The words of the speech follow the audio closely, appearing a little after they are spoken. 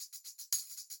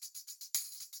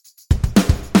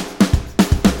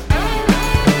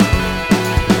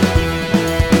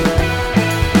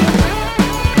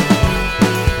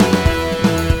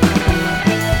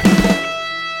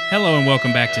Hello and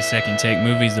welcome back to Second Take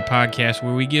Movies, the podcast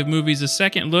where we give movies a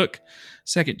second look,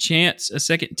 second chance, a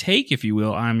second take, if you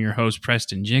will. I'm your host,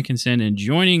 Preston Jenkinson, and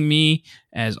joining me,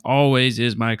 as always,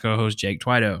 is my co-host, Jake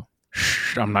Twido.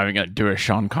 I'm not even going to do a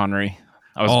Sean Connery.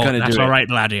 I was going to do it. That's all right,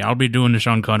 laddie. I'll be doing the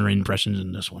Sean Connery impressions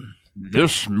in this one.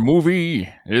 This movie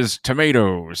is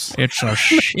tomatoes. It's a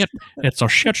shit. It's a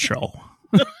shit show.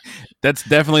 That's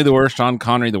definitely the worst Sean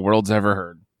Connery the world's ever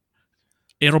heard.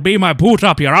 It'll be my boot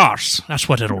up your arse. That's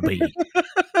what it'll be.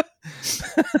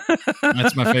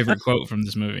 That's my favorite quote from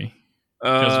this movie.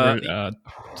 Because we're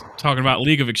talking about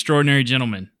League of Extraordinary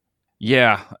Gentlemen.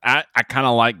 Yeah, I kind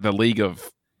of like the League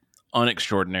of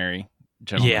Unextraordinary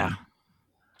Gentlemen. Yeah.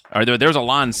 Or there's a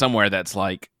line somewhere that's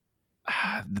like,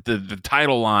 the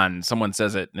title line, someone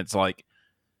says it, and it's like,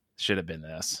 should have been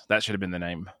this. That should have been the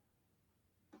name.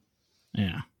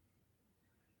 Yeah.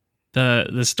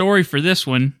 The story for this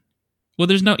one, well,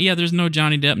 there's no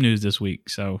Johnny Depp news this week,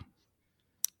 so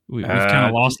we've kind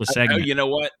of lost the segment. You know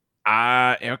what?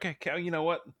 You know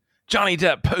what? Johnny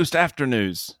Depp post after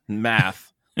news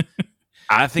math.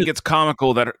 I think it's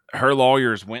comical that her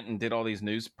lawyers went and did all these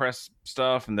news press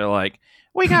stuff, and they're like,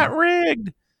 "We got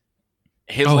rigged."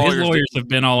 His lawyers have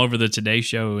been all over the Today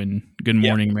Show and Good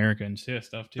Morning America and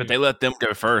stuff too. But they let them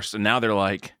go first, and now they're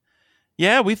like,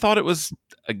 "Yeah, we thought it was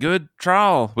a good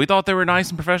trial. We thought they were nice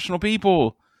and professional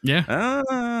people."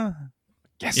 Yeah.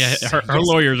 Yes. Yeah, her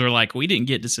lawyers are like, we didn't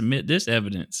get to submit this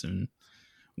evidence, and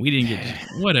we didn't get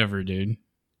to, whatever, dude.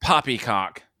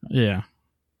 Poppycock. Yeah.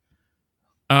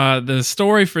 The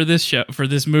story for this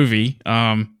movie,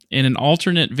 in an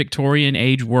alternate Victorian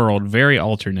age world, very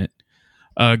alternate,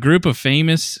 a group of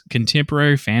famous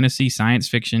contemporary fantasy, science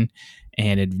fiction,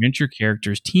 and adventure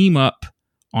characters team up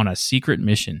on a secret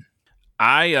mission. You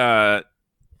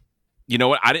know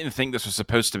what? I didn't think this was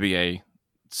supposed to be a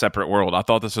separate world. I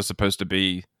thought this was supposed to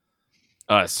be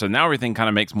us. So now everything kind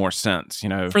of makes more sense, you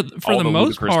know. For the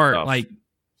most part, stuff. Like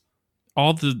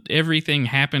everything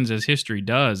happens as history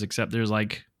does, except there's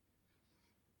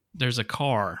a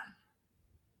car.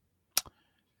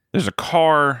 There's a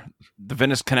car. The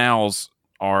Venice canals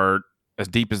are as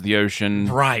deep as the ocean.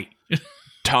 Right.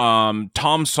 Tom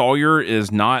Sawyer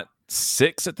is not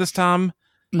 6 at this time.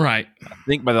 Right. I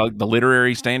think by the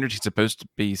literary standards, he's supposed to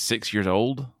be 6 years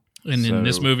old. And in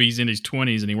this movie, he's in his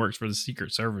 20s and he works for the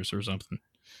Secret Service or something.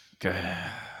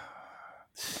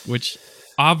 Which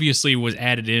obviously was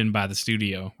added in by the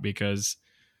studio because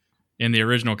in the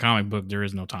original comic book, there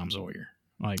is no Tom Sawyer.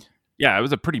 Yeah, it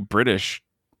was a pretty British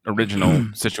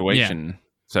original situation. Yeah.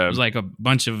 So it was like a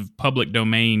bunch of public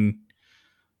domain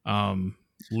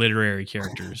literary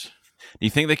characters. Do you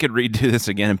think they could redo this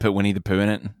again and put Winnie the Pooh in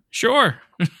it? Sure.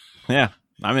 Yeah,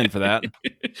 I'm in for that.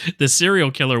 The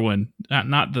serial killer one,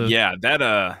 not the... Yeah,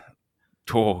 that...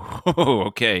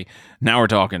 okay. Now we're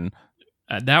talking.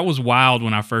 That was wild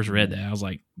when I first read that. I was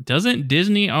like, doesn't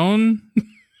Disney own...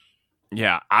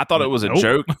 Yeah, I thought it was a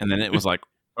joke, and then it was like,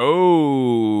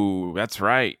 oh, that's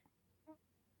right.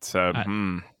 So,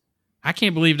 I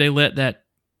can't believe they let that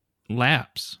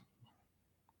lapse.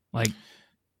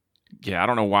 Yeah, I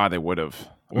don't know why they would have.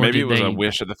 Maybe it was a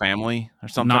wish of the family or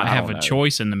something. Not have a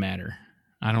choice in the matter.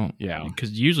 I don't. Yeah,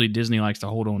 because usually Disney likes to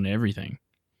hold on to everything.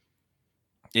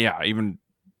 Yeah, even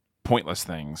pointless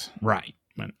things. Right,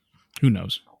 but who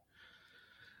knows?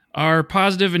 Our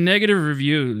positive and negative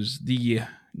reviews. The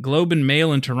Globe and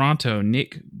Mail in Toronto,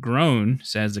 Nick Groen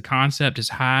says the concept is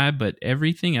high, but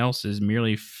everything else is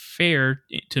merely fair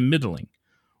to middling.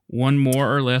 One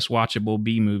more or less watchable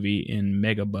B movie in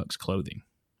megabucks clothing.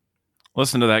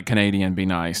 Listen to that Canadian be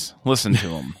nice. Listen to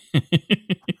him.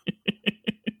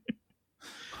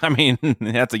 I mean,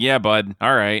 that's a yeah, bud.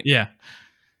 All right. Yeah.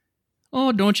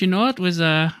 Oh, don't you know it's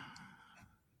a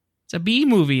B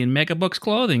movie in megabucks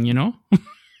clothing, you know?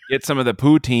 Get some of the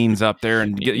poutines up there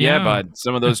and get, yeah, bud,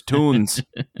 some of those tunes.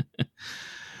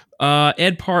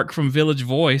 Ed Park from Village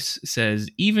Voice says,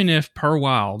 even if per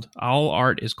wild, all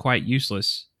art is quite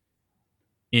useless,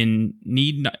 it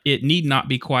need not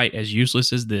be quite as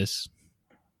useless as this.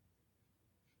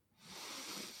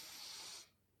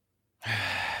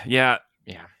 Yeah.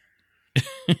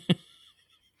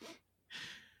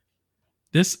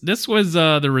 This was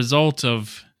the result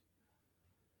of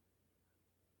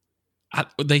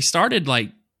they started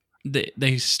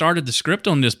the script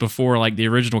on this before like the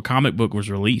original comic book was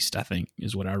released, I think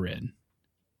is what I read.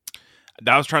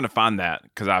 I was trying to find that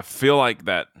because I feel like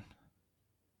that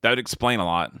would explain a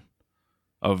lot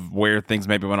of where things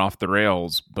maybe went off the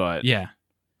rails, but yeah.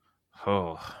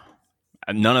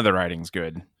 None of the writing's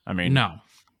good. I mean, no.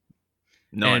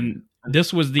 And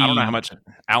this was I don't know how much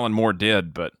Alan Moore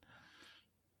did, but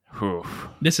Whew.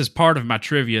 This is part of my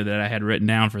trivia that I had written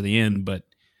down for the end, but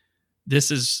this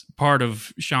is part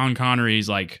of Sean Connery's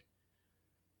like,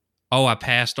 oh, I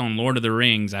passed on Lord of the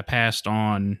Rings. I passed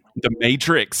on The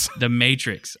Matrix. The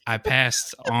Matrix. I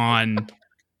passed on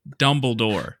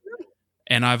Dumbledore.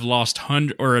 And I've I've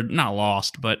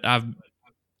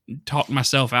talked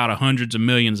myself out of hundreds of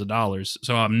millions of dollars.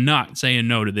 So I'm not saying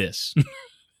no to this.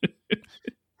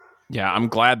 Yeah, I'm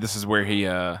glad this is where he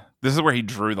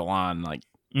drew the line. Like,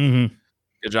 Mm-hmm.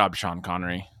 good job, Sean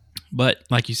Connery. But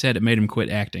like you said, it made him quit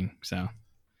acting. So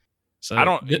I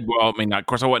don't. Well, I mean, of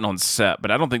course, I wasn't on set,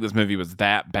 but I don't think this movie was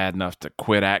that bad enough to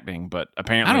quit acting. But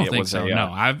apparently, I don't it think was so. a,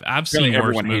 No, I've seen really worse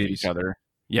everyone hated movies. each other.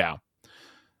 Yeah,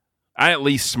 I at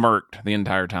least smirked the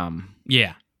entire time.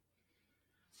 Yeah.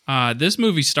 This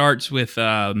movie starts with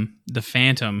the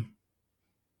Phantom.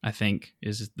 I think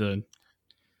is the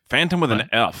Phantom with an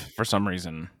F for some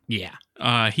reason. Yeah.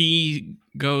 He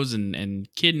goes and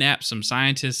kidnaps some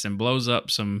scientists and blows up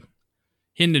some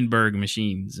Hindenburg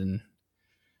machines, and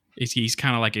he's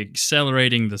kind of like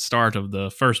accelerating the start of the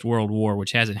First World War,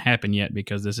 which hasn't happened yet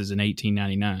because this is in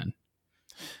 1899.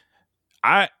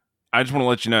 I just want to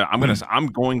let you know I'm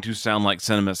going to sound like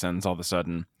CinemaSins all of a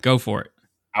sudden. Go for it.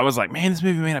 I was like, man, this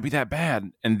movie may not be that bad,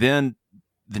 and then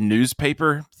the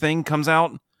newspaper thing comes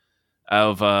out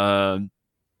of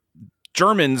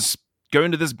Germans go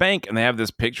into this bank and they have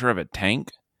this picture of a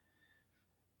tank.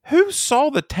 Who saw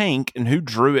the tank and who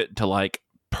drew it to like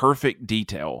perfect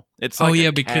detail? It's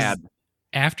like because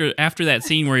after that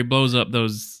scene where he blows up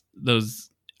those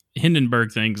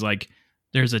Hindenburg things, like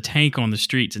there's a tank on the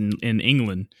streets in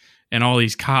England, and all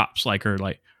these cops like are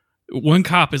like, one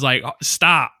cop is like,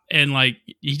 stop, and like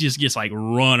he just gets like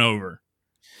run over.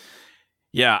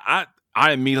 Yeah,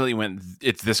 I immediately went,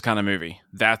 it's this kind of movie.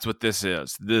 That's what this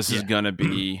is. This is going to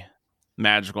be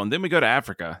magical. And then we go to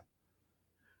Africa.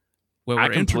 Well,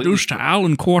 we're introduced to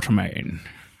Alan Quatermain.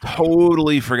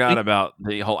 Totally forgot about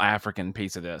the whole African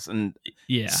piece of this. And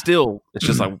still, it's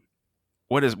just like,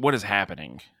 what is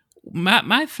happening?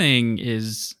 My thing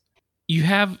is, you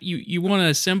want to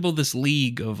assemble this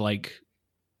league of like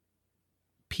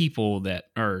people that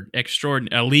are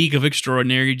a league of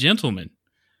extraordinary gentlemen.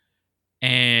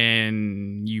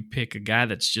 And you pick a guy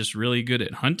that's just really good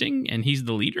at hunting, and he's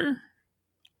the leader?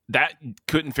 That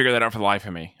couldn't figure that out for the life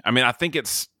of me. I mean, I think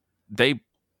they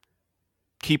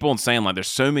keep on saying like there's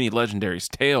so many legendary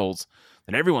tales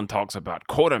that everyone talks about.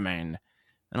 Quatermain. And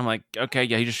I'm like, okay,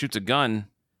 yeah, he just shoots a gun.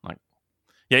 Like,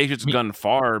 yeah, he shoots a gun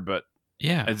far, but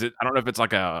yeah, I don't know if it's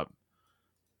like a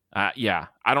I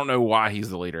don't know why he's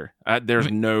the leader.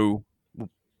 There's no.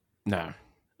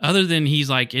 Other than he's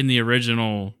like in the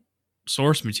original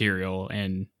source material,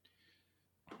 and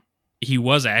he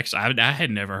was actually I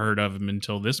had never heard of him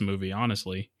until this movie,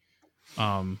 honestly.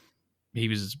 He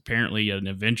was apparently an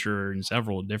adventurer in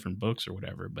several different books or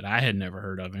whatever, but I had never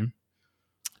heard of him.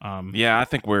 Yeah, I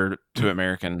think we're too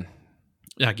American,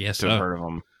 I guess, to have heard of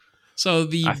him. So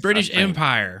the British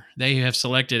Empire, they have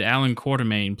selected Alan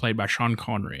Quatermain, played by Sean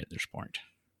Connery at this point.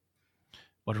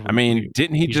 I mean,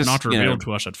 didn't he just not revealed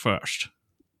to us at first?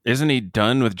 Isn't he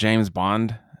done with James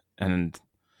Bond? And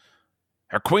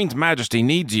Her Queen's Majesty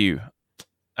needs you.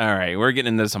 All right, we're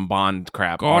getting into some Bond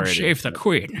crap. God already. Save the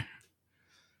Queen.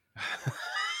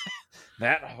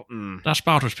 That's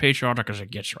about as patriotic as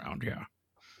it gets around here.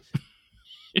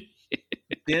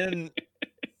 Then,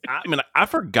 I mean, I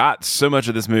forgot so much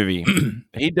of this movie.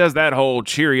 He does that whole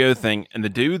Cheerio thing, and the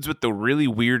dudes with the really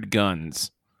weird guns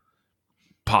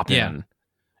pop in,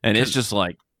 and it's just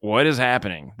like, what is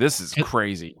happening? This is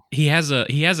crazy. He has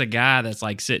a guy that's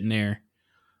like sitting there,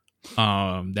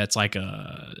 that's like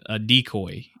a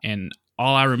decoy, and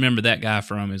all I remember that guy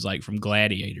from is like from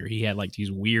Gladiator. He had like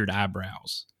these weird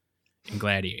eyebrows in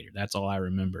Gladiator. That's all I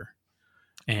remember.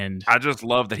 And I just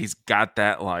love that he's got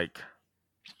that, like,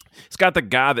 he's got the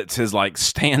guy that's his like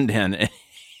stand-in.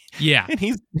 Yeah, and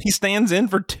he stands in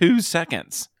for 2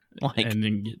 seconds, like, and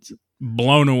then gets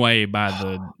blown away by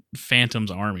the Phantom's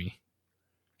army.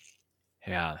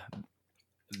 Yeah.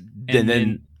 And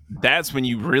then that's when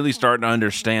you really start to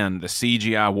understand the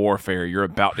CGI warfare you're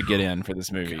about to get in for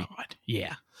this movie. God,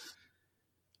 yeah.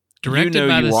 Directed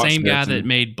by the same guy that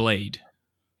made Blade.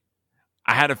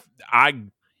 I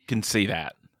can see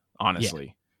that,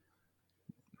 honestly.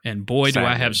 Yeah. And boy, do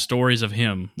I have stories of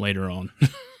him later on.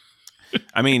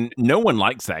 I mean, no one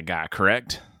likes that guy,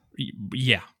 correct?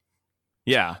 Yeah.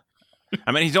 Yeah.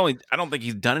 I mean, I don't think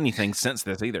he's done anything since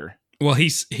this either. Well,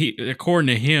 he according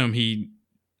to him, he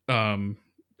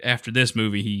after this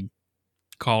movie, he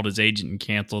called his agent and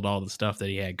canceled all the stuff that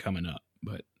he had coming up.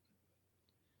 But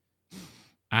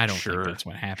I don't think that's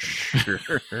what happened.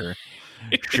 Sure.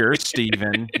 Sure,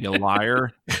 Steven, you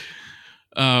liar.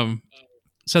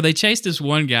 So they chased this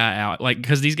one guy out, like,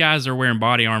 because these guys are wearing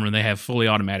body armor and they have fully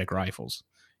automatic rifles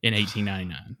in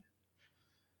 1899.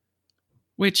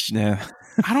 Which Yeah.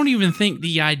 I don't even think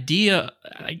the idea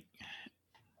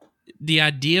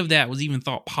of that was even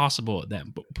thought possible at that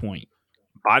point.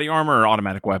 Body armor or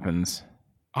automatic weapons?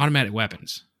 Automatic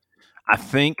weapons. I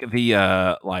think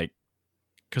the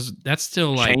because that's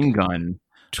still like chain gun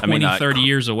 30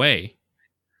 years away.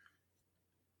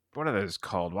 What are those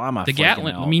called? Why am I the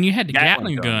Gatling? out? I mean, you had the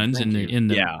Gatling guns in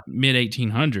the yeah. mid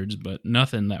 1800s, but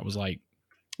nothing that was like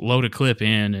load a clip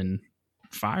in and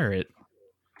fire it.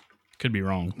 Could be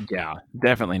wrong. Yeah,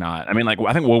 definitely not. I mean, like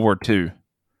I think World War II.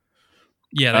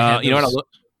 Yeah, you know what?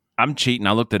 I'm cheating.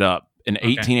 I looked it up. In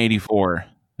 1884,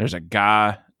 there's a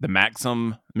guy. The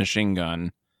Maxim machine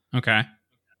gun. Okay.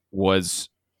 Was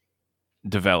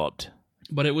developed,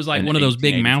 but it was like one of those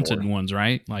big mounted ones,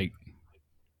 right? Like,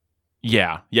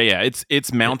 yeah.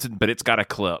 It's mounted, but it's got a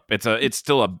clip. It's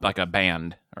still a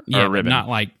band or a ribbon. But not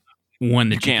like one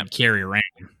that you can carry around.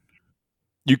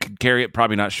 You could carry it,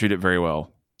 probably not shoot it very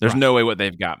well. There's no way what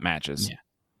they've got matches.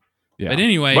 Yeah. But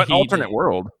anyway, alternate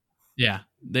world. Yeah,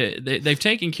 they've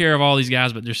taken care of all these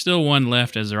guys, but there's still one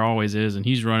left, as there always is, and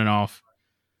he's running off.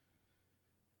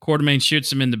 Quartermain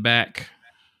shoots him in the back.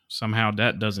 Somehow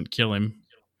that doesn't kill him.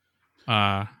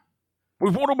 We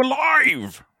want him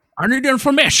alive. I need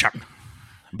information.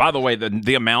 By the way,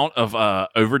 the amount of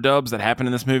overdubs that happen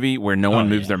in this movie where no one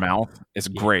moves their mouth is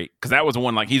great. Because that was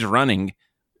one, like, he's running,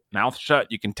 mouth shut,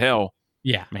 you can tell.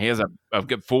 Yeah. I mean, he has a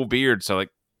good full beard, so, like,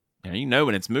 you know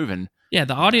when it's moving. Yeah,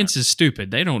 the audience is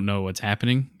stupid. They don't know what's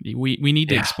happening. We need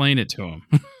to explain it to them.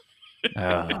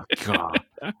 Oh, God.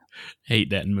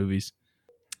 Hate that in movies.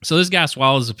 So this guy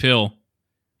swallows a pill.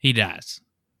 He dies.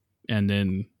 And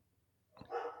then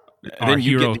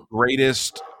you get the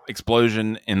greatest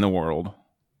explosion in the world.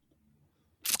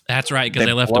 That's right, because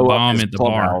they left a bomb at the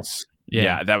bar.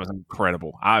 Yeah, that was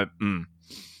incredible.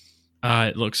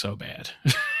 It looks so bad.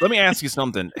 Let me ask you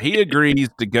something. He agrees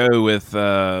to go with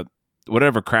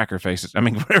whatever Cracker Face is. I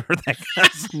mean, whatever that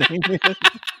guy's name is.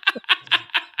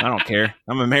 I don't care.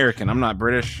 I'm American. I'm not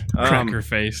British. Cracker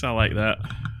Face. I like that.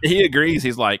 He agrees.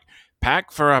 He's like,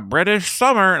 pack for a British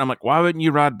summer. And I'm like, why wouldn't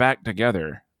you ride back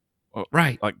together? Well,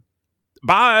 right. Like,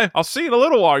 bye. I'll see you in a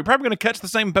little while. You're probably going to catch the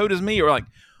same boat as me. Or like,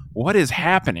 what is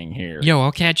happening here? Yo,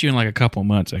 I'll catch you in like a couple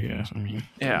months, I guess. I mean,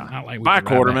 yeah. Not like bye,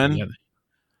 Quarterman.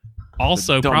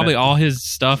 Also, probably all his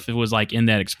stuff was like in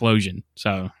that explosion.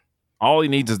 So all he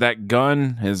needs is that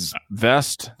gun, his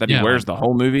vest that he wears the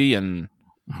whole movie, and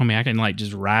homie, I can like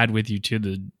just ride with you to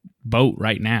the boat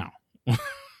right now.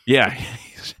 Yeah.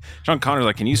 Sean Connery's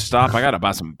like, can you stop? I got to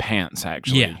buy some pants,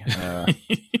 actually. Yeah.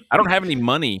 I don't have any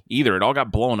money either. It all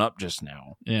got blown up just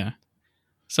now. Yeah.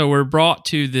 So we're brought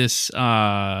to this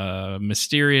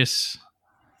mysterious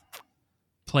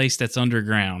place that's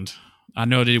underground. I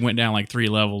know that it went down like 3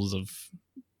 levels of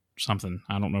something.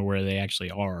 I don't know where they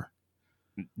actually are.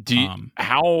 I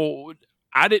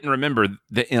didn't remember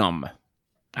the M.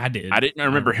 I did. I didn't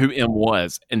remember who M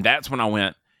was. And that's when I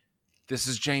went, this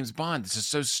is James Bond. This is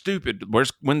so stupid.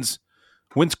 When's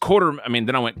then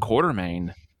I went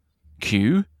Quartermain.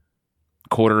 Q?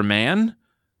 Quarterman?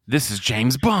 This is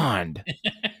James Bond.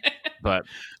 But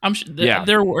I'm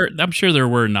sure there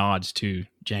were nods to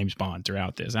James Bond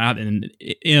throughout this. And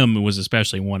M was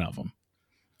especially one of them.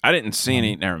 I didn't see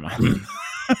any. Never mind.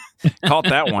 Caught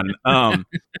that one.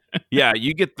 Yeah,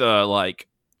 you get the like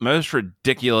most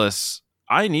ridiculous.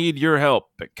 I need your help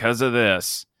because of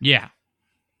this. Yeah,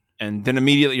 and then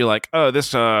immediately you're like, oh,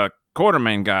 this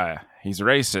Quartermain guy. He's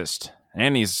racist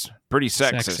and he's pretty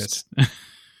sexist.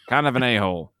 Kind of an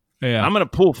a-hole. Yeah, I'm gonna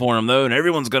pull for him though, and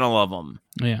everyone's gonna love him.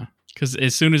 Yeah, because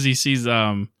as soon as he sees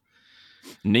Nemo,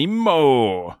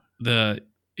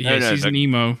 sees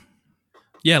Nemo.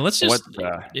 Yeah, let's just.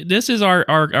 This is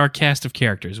our cast of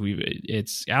characters.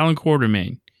 It's Alan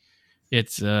Quartermain.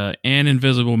 It's An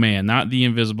Invisible Man, not The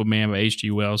Invisible Man by H.G.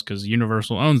 Wells, because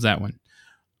Universal owns that one.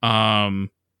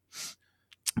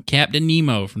 Captain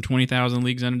Nemo from 20,000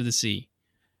 Leagues Under the Sea,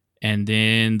 and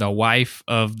then the wife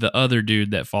of the other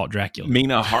dude that fought Dracula,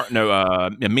 Mina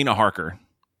Harker.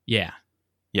 Yeah,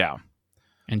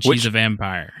 and she's a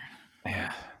vampire.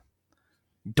 Yeah,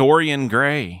 Dorian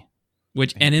Gray.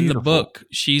 And in the book,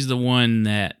 she's the one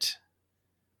that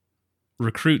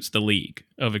recruits the League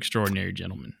of Extraordinary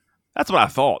Gentlemen. That's what I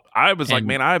thought. I was like,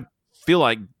 man, I feel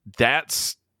like I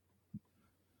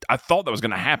thought that was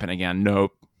going to happen again.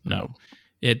 Nope. No.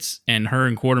 And her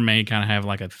and Quartermain kind of have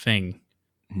like a thing.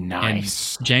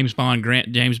 Nice. And James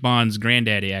Bond's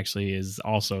granddaddy actually is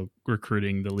also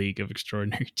recruiting the League of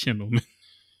Extraordinary Gentlemen.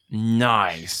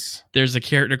 Nice. There's a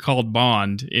character called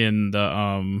Bond in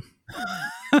the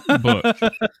book.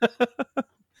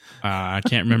 I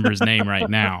can't remember his name right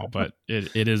now, but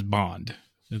it is Bond.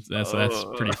 That's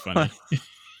pretty funny.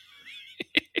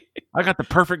 I got the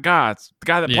perfect guy. It's the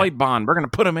guy that played Bond. We're going to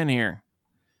put him in here.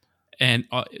 And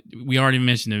we already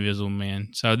mentioned Invisible Man.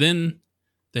 So then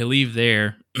they leave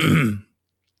there and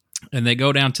they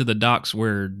go down to the docks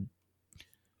where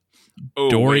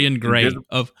Dorian Gray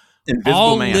of Invisible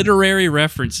all Man. Literary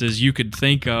references you could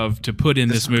think of to put in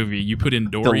this movie. You put in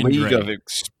Dorian the League Gray. of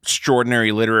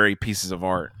Extraordinary Literary Pieces of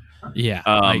Art. Yeah.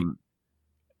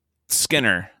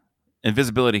 Skinner,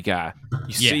 invisibility guy.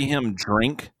 You see him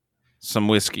drink some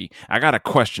whiskey. I got a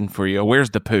question for you. Where's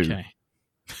the poo? Okay.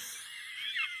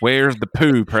 Where's the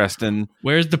poo, Preston?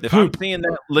 Where's the If poop? I'm seeing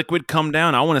that liquid come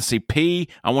down, I want to see pee.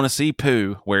 I want to see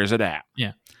poo. Where's it at?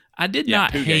 Yeah. I did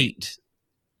not hate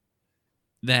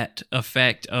that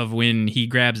effect of when he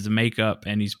grabs the makeup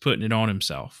and he's putting it on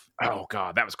himself. Oh,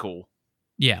 God. That was cool.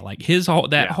 Yeah. Like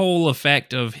whole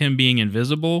effect of him being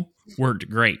invisible worked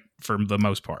great for the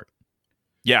most part.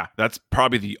 Yeah. That's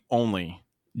probably the only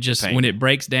Just thing. when it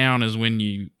breaks down is when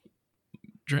you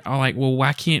are like, well,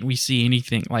 why can't we see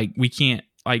anything? Like, we can't.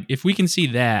 Like, if we can see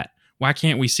that, why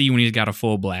can't we see when he's got a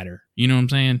full bladder? You know what I'm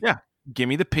saying? Yeah. Give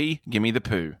me the pee. Give me the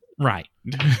poo. Right.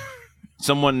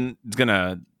 Someone's going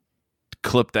to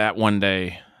clip that one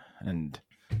day. And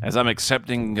as I'm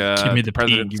accepting the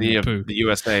presidency of the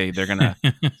USA, they're going to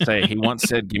say, he once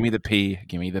said, give me the pee.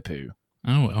 Give me the poo.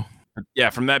 Oh, well.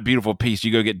 Yeah. From that beautiful piece,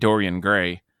 you go get Dorian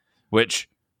Gray, which,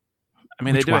 I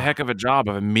mean, they do a heck of a job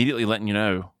of immediately letting you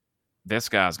know this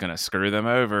guy's going to screw them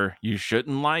over. You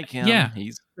shouldn't like him. Yeah.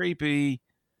 He's creepy.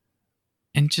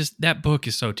 And just that book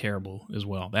is so terrible as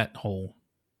well. That whole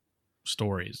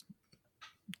story is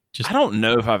just. I don't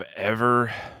know if I've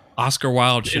ever. Oscar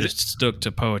Wilde should have stuck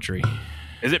to poetry.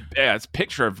 Is it? Yeah, it's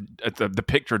picture of the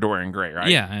picture of Dorian Gray, right?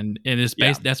 Yeah, and it's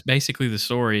that's basically the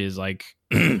story. Is like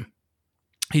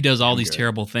he does all these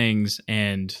terrible things,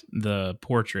 and the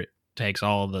portrait takes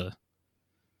all the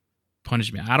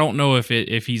punishment. I don't know if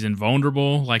he's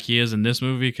invulnerable like he is in this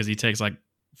movie because he takes like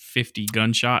 50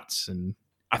 gunshots, and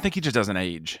I think he just doesn't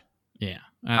age. Yeah,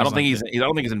 I don't think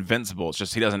he's invincible. It's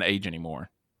just he doesn't age anymore.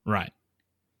 Right.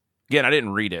 Again, I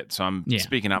didn't read it, so I'm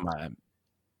speaking out my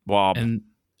wob. And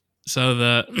so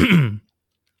the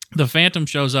the Phantom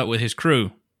shows up with his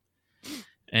crew,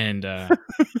 and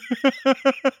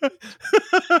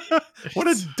what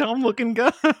a dumb looking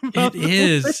guy! It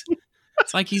is.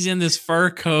 It's like he's in this fur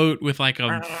coat with like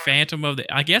a Phantom of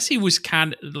the. I guess he was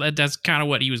that's kind of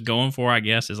what he was going for. I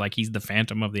guess is like he's the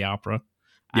Phantom of the Opera.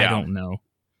 Yeah. I don't know.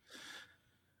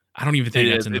 I don't even think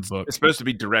that's in the book. It's supposed to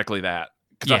be directly that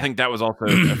because I think that was also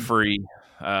a free.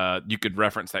 You could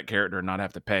reference that character and not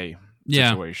have to pay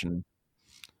situation.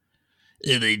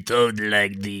 They talk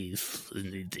like this,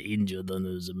 and it's injured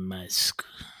under the mask.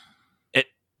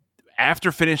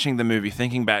 After finishing the movie,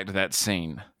 thinking back to that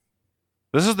scene.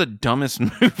 This is the dumbest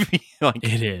movie. Like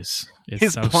it is. It's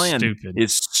his so plan stupid.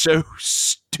 is so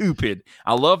stupid.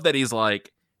 I love that he's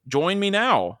like, "Join me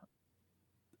now."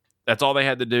 That's all they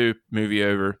had to do. Movie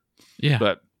over. Yeah.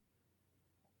 But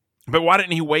why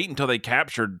didn't he wait until they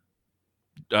captured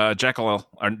Jekyll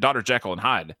or Dr. Jekyll and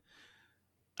Hyde?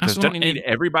 Because doesn't he need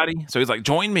everybody? So he's like,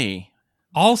 "Join me."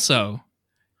 Also,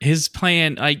 his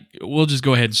plan, we'll just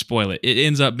go ahead and spoil it. It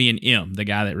ends up being M, the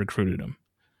guy that recruited him.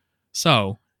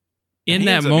 So. In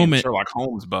that moment, Sherlock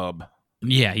Holmes, bub.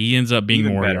 Yeah, he ends up being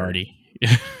Even Moriarty.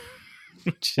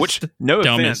 Which no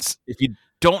offense, if you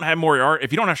don't have Moriarty,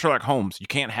 if you don't have Sherlock Holmes, you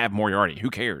can't have Moriarty.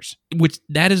 Who cares? Which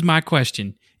that is my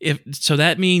question. So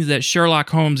that means that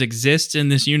Sherlock Holmes exists in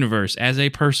this universe as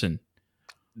a person.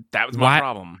 That was my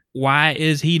problem. Why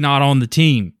is he not on the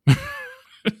team?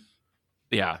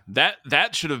 Yeah,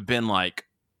 that should have been like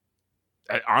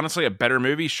honestly a better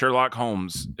movie. Sherlock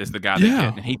Holmes is the guy that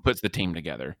get, and he puts the team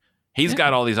together. He's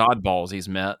got all these oddballs he's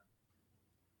met.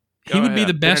 He would be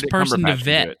the best person to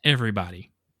vet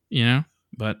everybody, you know?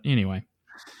 But anyway.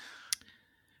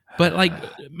 But like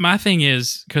my thing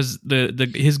is, because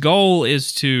his goal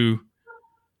is to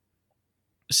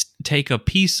take a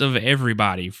piece of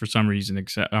everybody for some reason,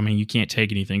 except, I mean, you can't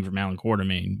take anything from Alan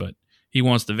Quartermain, but he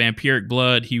wants the vampiric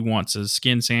blood. He wants a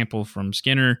skin sample from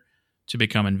Skinner to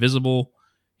become invisible.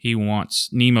 He wants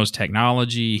Nemo's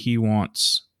technology. He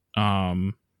wants...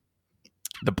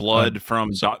 the blood from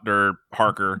Dr.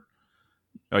 Harker.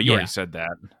 Oh, you already said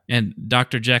that. And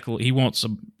Dr. Jekyll, he wants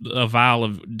a vial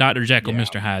of Dr. Jekyll,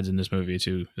 Mr. Hyde's in this movie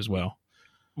too, as well.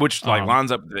 Which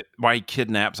lines up why he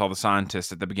kidnaps all the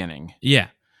scientists at the beginning. Yeah.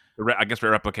 I guess we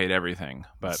replicate everything.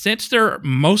 But since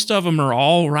most of them are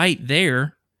all right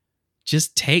there,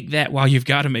 just take that while you've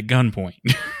got him at gunpoint.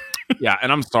 Yeah,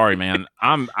 and I'm sorry, man.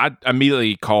 I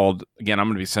immediately called again. I'm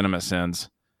going to be cinema sins.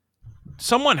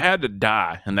 Someone had to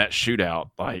die in that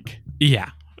shootout. Like, Yeah,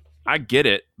 I get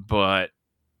it, but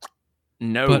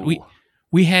no. but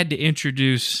we had to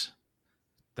introduce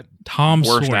the Tom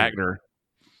worst Sawyer. actor.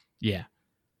 Yeah,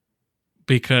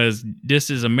 because this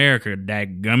is America,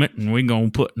 dadgummit, and we're gonna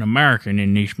put an American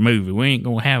in this movie. We ain't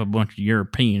gonna have a bunch of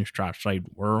Europeans try to save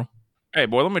the world. Hey,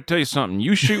 boy, let me tell you something.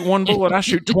 You shoot one bullet, I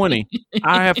shoot 20.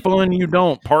 I have fun, you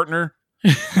don't, partner.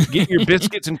 Get your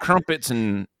biscuits and crumpets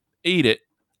and eat it.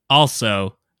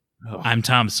 Also, Ugh. I'm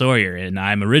Tom Sawyer, and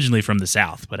I'm originally from the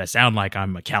South, but I sound like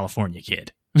I'm a California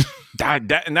kid. And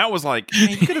that was like, man,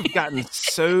 you could have gotten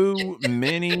so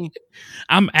many.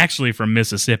 I'm actually from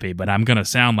Mississippi, but I'm gonna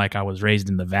sound like I was raised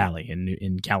in the Valley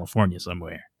in California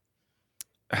somewhere.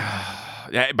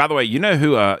 Yeah. By the way, you know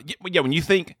who? Yeah. When you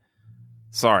think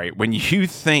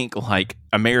like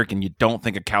American, you don't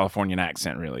think a Californian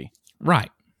accent, really. Right.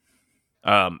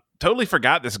 Totally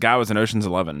forgot this guy was in Ocean's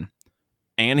 11,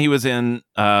 and he was in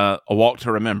A Walk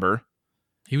to Remember.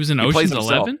 He was in He plays Ocean's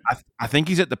himself. 11? I think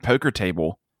he's at the poker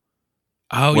table.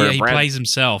 Oh, where yeah, he Brad- plays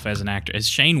himself as an actor. It's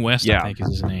Shane West, Yeah. I think is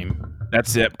his name.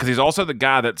 That's it, because he's also the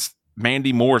guy that's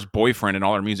Mandy Moore's boyfriend in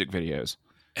all her music videos.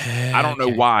 I don't know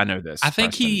Okay. why I know this. I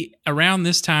think Preston. around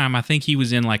this time, I think he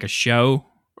was in like a show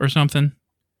or something.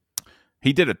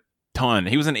 He did a ton.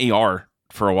 He was in ER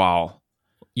for a while.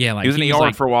 Yeah, like He was in ER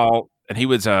like, for a while, and he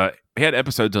was he had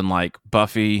episodes on like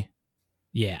Buffy,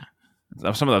 yeah.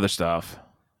 some of the other stuff.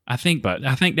 I think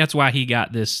that's why he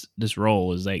got this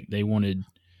role is they wanted.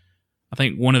 I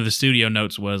think one of the studio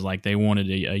notes was like they wanted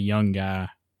a young guy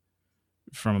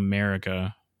from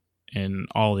America, and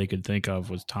all they could think of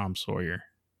was Tom Sawyer.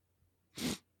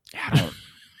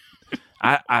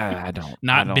 I don't.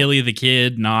 Not Billy the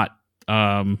Kid, not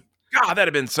God, that'd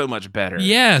have been so much better.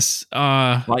 yes,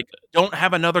 Like, don't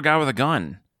have another guy with a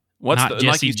gun. What's not the, Jesse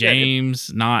like you said,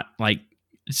 James, not like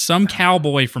some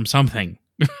cowboy from something.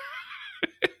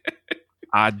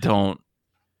 I don't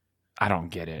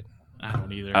get it. I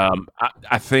don't either.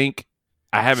 I think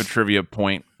I have a trivia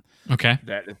point Okay.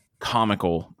 that is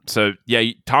comical. So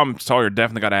yeah, Tom Sawyer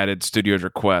definitely got added studio's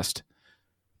request.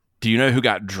 Do you know who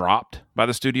got dropped by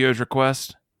the studio's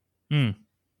request?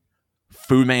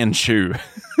 Fu Manchu.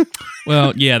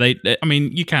 Well, yeah, I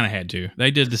mean, you kind of had to.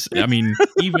 They did this. I mean,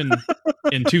 even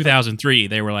in 2003,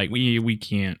 they were like, we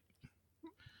can't.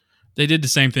 They did the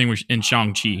same thing in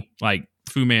Shang-Chi. Like,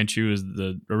 Fu Manchu is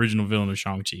the original villain of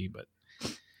Shang-Chi, but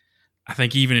I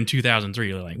think even in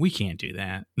 2003, they're like, we can't do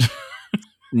that.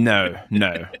 No.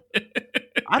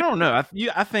 I don't know. I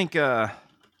think they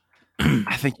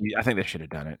should have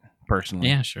done it personally.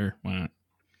 Yeah, sure. Why not?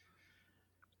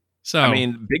 So, I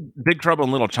mean, Big Trouble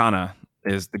in Little China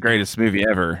is the greatest movie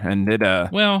ever, and it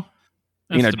well,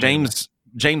 you know, that's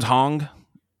James Hong,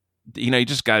 you know, he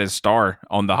just got his star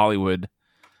on the Hollywood.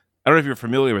 I don't know if you're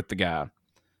familiar with the guy.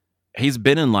 He's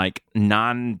been in like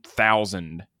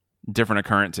 9,000 different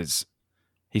occurrences.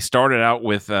 He started out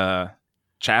with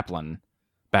Chaplin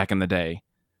back in the day.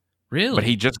 really, But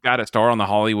he just got a star on the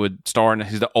Hollywood Star, and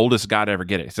he's the oldest guy to ever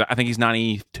get it. So I think he's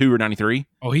 92 or 93.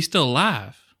 oh, he's still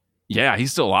alive. Yeah,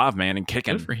 he's still alive, man, and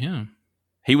kicking. Good for him.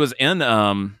 He was in,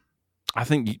 I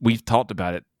think we've talked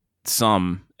about it,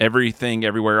 Everything,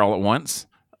 Everywhere, All at Once.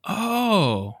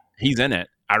 Oh, He's in it.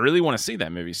 I really want to see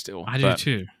that movie still. I do but-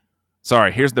 too.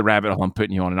 Sorry, here's the rabbit hole I'm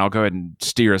putting you on, and I'll go ahead and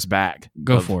steer us back.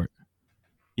 Go for it.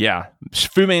 Yeah,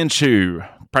 Fu Manchu.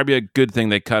 Probably a good thing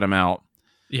they cut him out.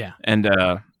 Yeah. And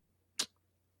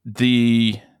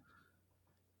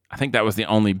I think that was the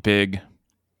only big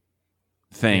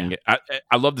thing. Yeah.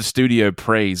 I love the studio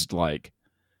praised, like,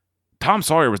 Tom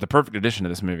Sawyer was the perfect addition to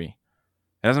this movie.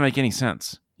 It doesn't make any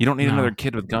sense. You don't need No. another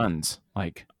kid with guns.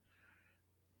 Like,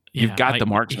 You've got the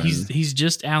marksman. He's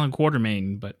just Alan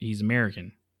Quartermain, but he's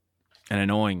American. and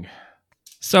annoying.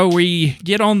 So we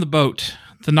get on the boat,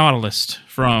 the Nautilus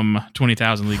from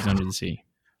 20,000 Leagues Under the Sea.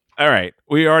 All right.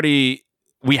 We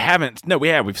haven't. No, we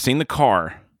have. We've seen the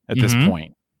car at this Mhm.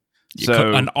 point.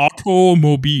 So, An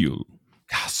automobile.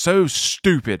 God, so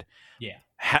stupid. Yeah.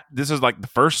 This is like the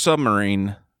first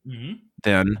submarine. Mm-hmm.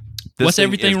 Then this What's thing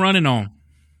everything is running on?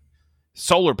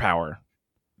 solar power.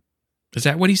 Is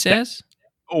that what he says?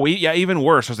 Oh, yeah. Even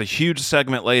worse. There's a huge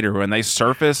segment later when they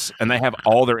surface and they have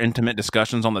all their intimate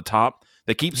discussions on the top.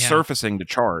 They keep Yeah. surfacing to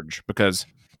charge because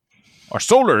our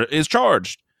solar is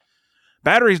charged.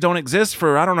 Batteries don't exist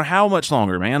for I don't know how much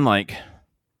longer, man. Like,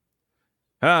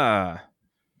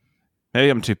 maybe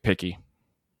I'm too picky.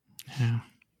 Yeah.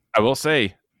 I will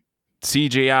say,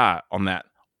 CGI on that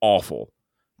awful.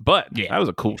 But Yeah. that was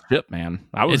a cool ship, man.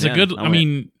 I was. It's a good. I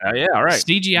mean, yeah, all right.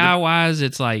 CGI wise,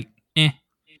 it's like, Well,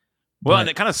 but- and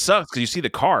it kind of sucks because you see the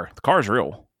car. The car's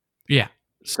real. Yeah.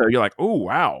 So you're like, oh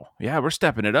wow, yeah, we're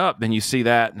stepping it up. Then you see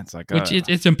that, and it's like, Which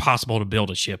it's impossible to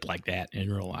build a ship like that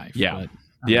in real life. Yeah.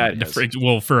 But, Yeah,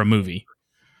 for a movie.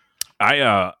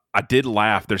 I did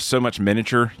laugh. There's so much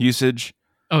miniature usage.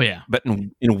 Oh yeah. But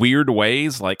in weird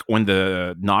ways, like when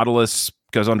the Nautilus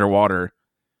goes underwater,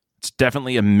 it's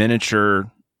definitely a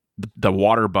miniature, the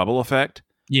water bubble effect.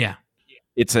 Yeah.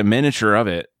 It's a miniature of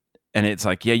it. And it's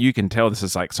like, yeah, you can tell this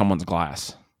is like someone's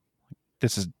glass.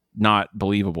 This is not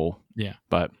believable. Yeah.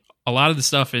 But a lot of the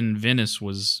stuff in Venice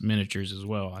was miniatures as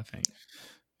well, I think.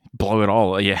 Blow it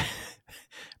all. Yeah.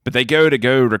 But they go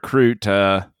recruit,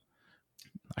 I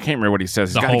can't remember what he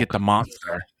says. He's got to get the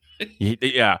monster.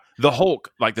 Yeah, the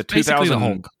Hulk, like the 2000. The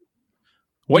Hulk.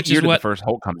 What year did the first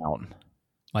Hulk come out?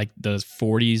 Like the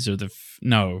 40s or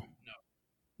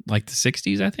like the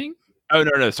 60s, I think. Oh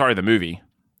no, sorry, the movie.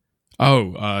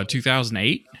 Oh,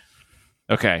 2008.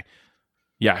 Okay,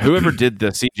 yeah. Whoever did the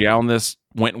CGI on this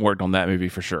went and worked on that movie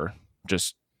for sure.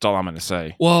 Just that's all I'm going to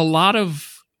say. Well, a lot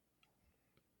of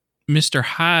Mr.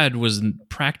 Hyde was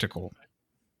practical.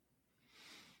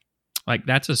 Like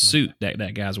that's a suit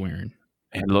that guy's wearing.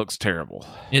 It looks terrible.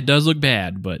 It does look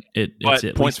bad, but it's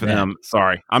at points for bad. them.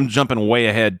 Sorry, I'm jumping way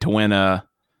ahead to when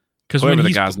because whoever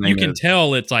the guy's name you can is.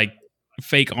 tell it's like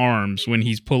fake arms when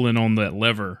he's pulling on that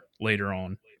lever later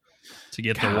on to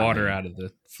get the water out of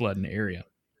the flooding area.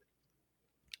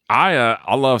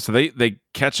 I love so they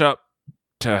catch up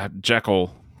to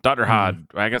Jekyll, Dr. Hyde.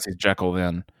 I guess he's Jekyll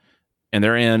then, and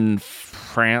they're in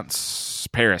France,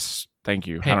 Paris. Thank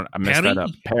you. I messed that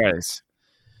up. Paris.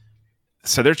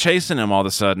 So they're chasing him all of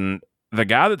a sudden. The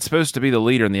guy that's supposed to be the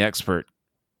leader and the expert,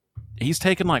 he's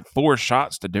taken like 4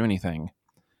 shots to do anything.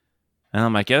 And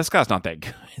I'm like, yeah, this guy's not that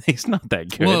good. He's not that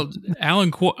good. Well,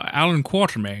 Alan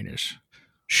Quatermain is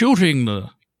shooting the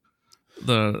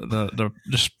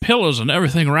pillars and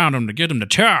everything around him to get him to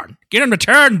turn. Get him to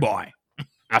turn, boy.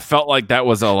 I felt like that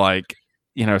was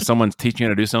someone's teaching you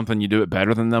how to do something, you do it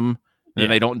better than them,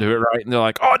 and they don't do it right, and they're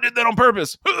like, oh, I did that on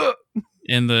purpose.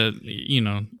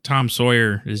 And Tom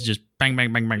Sawyer is just bang,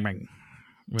 bang, bang, bang, bang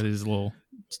with his little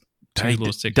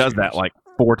six. Does that like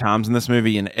 4 times in this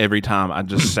movie, and every time I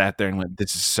just sat there and went,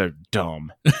 "This is so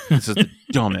dumb. This is the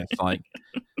dumbest. Like,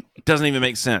 it doesn't even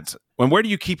make sense." Where do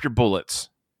you keep your bullets?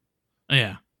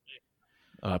 Yeah.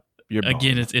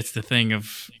 Again, it's the thing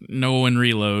of no one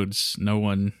reloads, no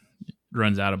one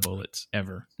runs out of bullets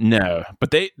ever. No,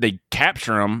 but they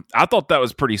capture them. I thought that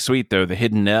was pretty sweet though, the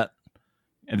hidden net.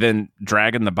 And then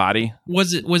dragging the body.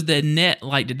 Was the net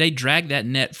like? Did they drag that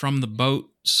net from the boat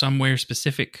somewhere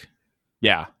specific?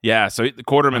 Yeah. So the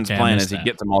Quarterman's plan is he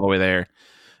gets them all the way there,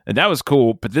 and that was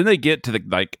cool. But then they get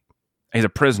to he's a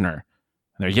prisoner.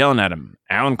 And they're yelling at him.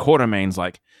 Alan Quatermain's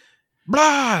like,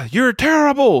 "Blah, you're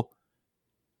terrible."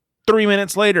 3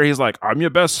 minutes later, he's like, "I'm your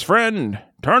best friend.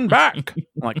 Turn back." I'm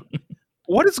like,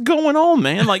 what is going on,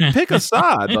 man? Like, pick a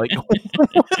side. Like,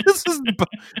 this is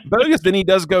bogus. Then he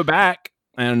does go back.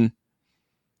 And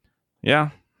yeah,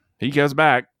 he goes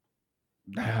back.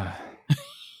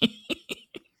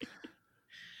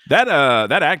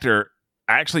 That actor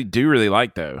I actually do really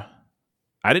like though.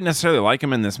 I didn't necessarily like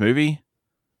him in this movie,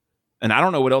 and I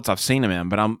don't know what else I've seen him in,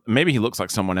 but maybe he looks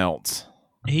like someone else.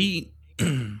 He was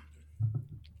in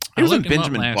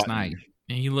Benjamin last Button. night,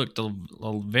 and he looked a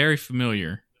very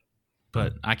familiar,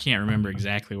 but I can't remember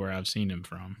exactly where I've seen him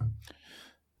from.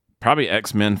 Probably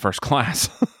X-Men First Class.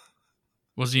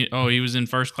 Was he? Oh, he was in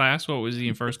First Class. What was he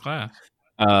in First Class?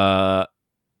 As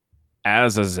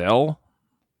Azazel.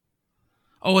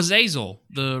 Oh, Azazel.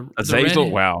 The Azazel.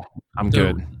 Wow, I'm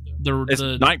good. It's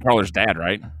Nightcrawler's dad,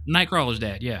 right? Nightcrawler's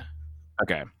dad. Yeah.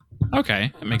 Okay,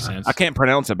 that makes sense. I can't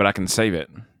pronounce it, but I can save it.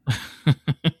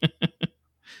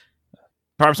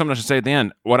 Probably something I should say at the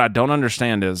end. What I don't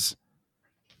understand is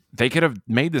they could have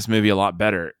made this movie a lot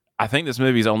better. I think this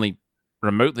movie is only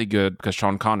remotely good because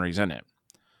Sean Connery's in it.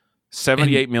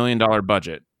 $78 million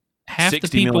budget. Half the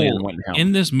people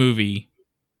in this movie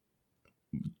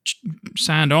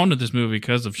signed on to this movie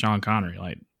because of Sean Connery.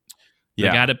 Like the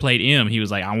guy that played M, he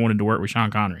was like, I wanted to work with Sean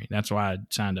Connery. That's why I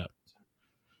signed up.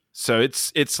 So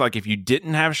it's like if you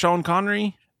didn't have Sean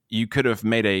Connery, you could have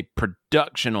made a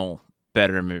productional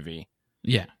better movie.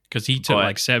 Yeah, because he took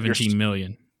like 17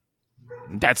 million.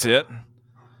 That's it?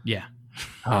 Yeah.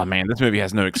 Oh man, this movie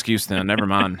has no excuse then. Never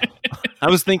mind. I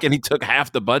was thinking he took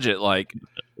half the budget. Like,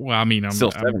 well, I mean,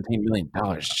 still $17 million.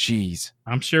 Jeez.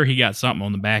 I'm sure he got something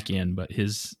on the back end, but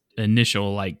his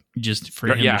initial, like, just for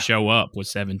him to show up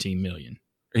was 17 million.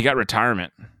 He got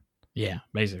retirement. Yeah,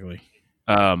 basically.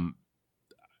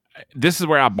 this is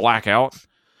where I black out.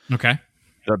 Okay.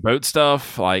 The boat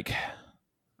stuff, like,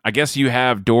 I guess you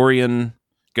have Dorian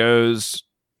goes,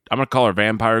 I'm going to call her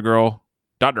Vampire Girl,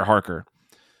 Dr. Harker.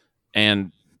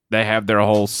 And they have their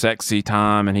whole sexy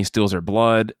time and he steals her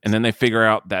blood. And then they figure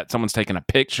out that someone's taking a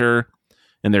picture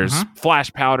and there's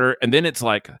flash powder. And then it's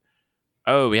like,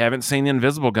 oh, we haven't seen the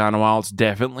invisible guy in a while. It's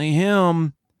definitely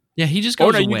him. Yeah, he just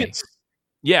goes away.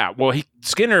 Well,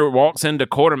 Skinner walks into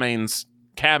Quartermain's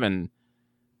cabin.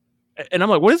 And I'm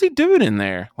like, what is he doing in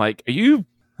there? Like, are you...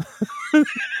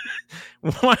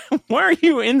 why are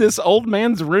you in this old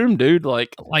man's room, dude?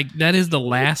 Like that is the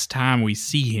last time we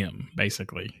see him,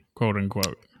 basically, quote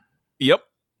unquote. Yep.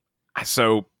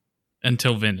 So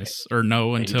until Venice, or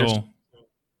no, until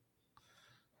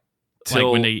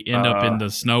like when they end up in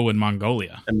the snow in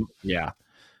Mongolia.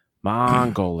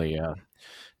 Mongolia.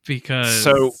 Because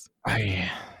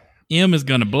M is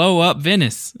gonna blow up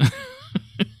Venice.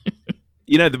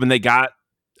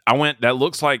 When that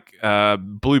looks like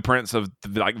blueprints of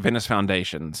like Venice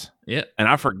foundations. Yeah. And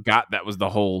I forgot that was the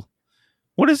whole.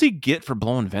 What does he get for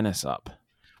blowing Venice up?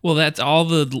 Well, that's all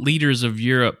the leaders of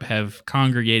Europe have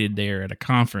congregated there at a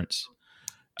conference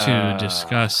to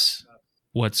discuss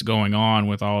what's going on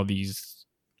with all these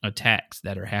attacks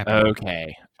that are happening.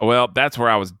 Okay. Well, that's where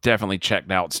I was definitely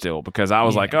checked out still, because I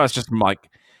was like, oh, it's just like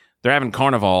they're having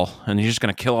carnival and you're just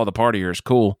going to kill all the partiers.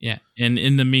 Cool. Yeah. And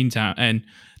in the meantime, and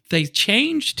they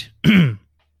changed the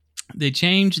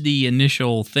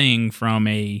initial thing from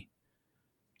a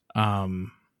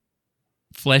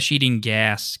flesh-eating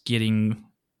gas getting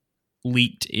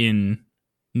leaked in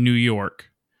New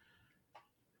York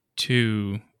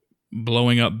to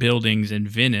blowing up buildings in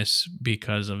Venice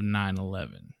because of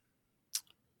 9/11.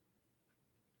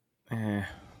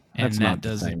 That's not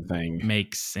the same thing.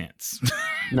 Make sense.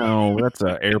 No, that's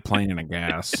an airplane and a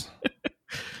gas.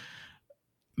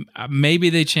 Maybe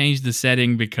they changed the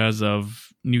setting because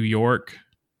of New York.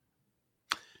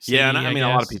 And I mean, a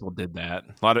lot of people did that.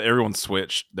 Everyone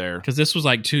switched there. Because this was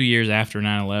like 2 years after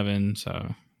 9/11,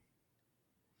 so...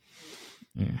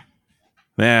 Yeah.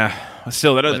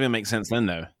 Still, that doesn't even make sense then,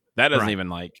 though. That doesn't even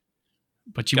like...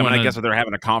 But I guess if they're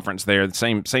having a conference there, the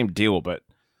same deal, but...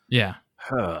 Yeah.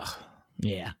 Ugh.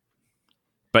 Yeah.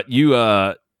 But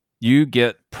you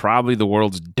get probably the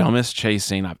world's dumbest chase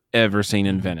scene I've ever seen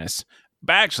in Venice.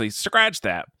 But actually, scratch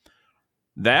that.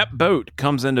 That boat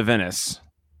comes into Venice.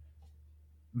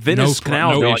 Venice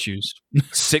Canal, no issues. Like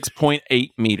 6.8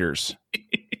 meters.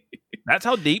 That's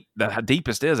how deep the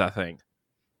deepest is, I think.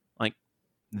 Like,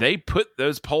 they put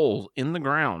those poles in the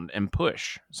ground and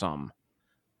push some.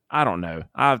 I don't know.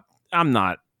 I'm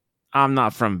not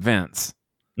from Vince.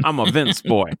 I'm a Vince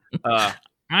boy.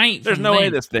 There's no way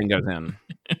this thing goes in.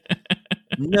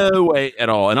 No way at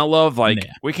all. And I love,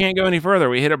 we can't go any further.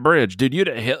 We hit a bridge. Dude, you'd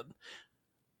have hit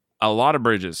a lot of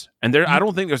bridges. And I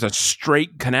don't think there's a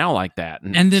straight canal like that.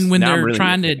 And then when they're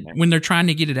trying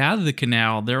to get it out of the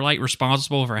canal, they're like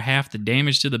responsible for half the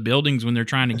damage to the buildings when they're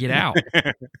trying to get out.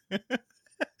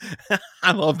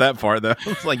 I love that part, though.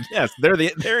 It's like, yes,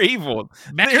 they're evil.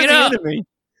 Back they're it the up. Enemy.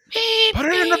 Put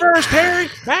it in reverse, Terry.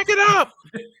 Back it up.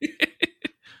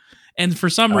 And for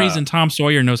some reason, Tom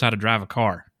Sawyer knows how to drive a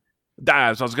car.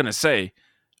 That's what I was going to say.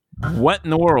 What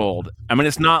in the world? I mean,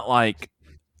 it's not like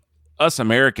us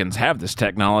Americans have this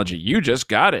technology. You just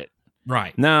got it.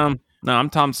 Right. No, I'm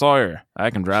Tom Sawyer.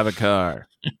 I can drive a car.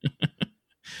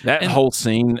 That whole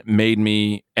scene made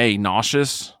me, A,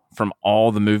 nauseous from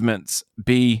all the movements,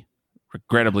 B,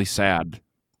 regrettably sad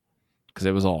because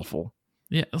it was awful.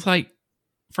 Yeah, it's like,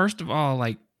 first of all,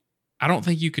 like, I don't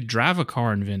think you could drive a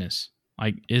car in Venice.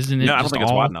 Like, isn't it? No, I don't think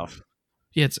it's wide enough.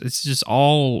 Yeah, it's just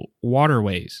all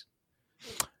waterways.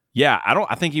 Yeah,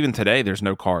 I think even today there's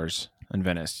no cars in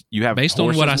Venice. You have based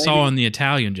on what I saw in the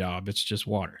Italian Job, it's just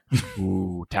water.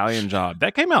 Ooh, Italian Job.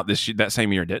 That came out that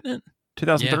same year, didn't it?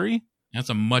 2003? Yeah, that's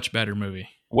a much better movie.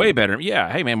 Way better.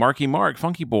 Yeah. Hey man, Marky Mark,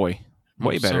 Funky Boy.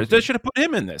 Way better. They should have put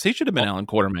him in this. He should have been Alan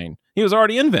Quartermain. He was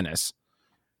already in Venice.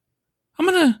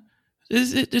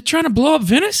 Is it trying to blow up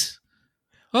Venice?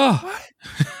 Oh.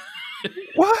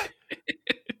 What?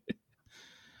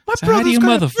 My brother's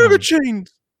got a burger chain.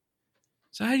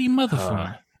 Society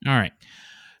motherfucker. All right.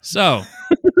 So,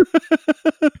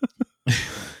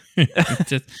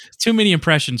 it's too many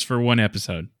impressions for one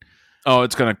episode. Oh,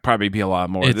 it's going to probably be a lot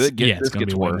more. It's going to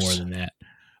be way more than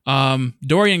that.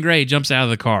 Dorian Gray jumps out of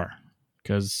the car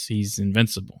because he's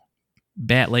invincible.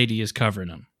 Bat Lady is covering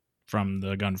him from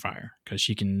the gunfire because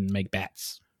she can make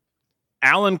bats.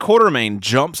 Alan Quartermain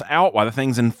jumps out while the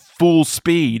thing's in full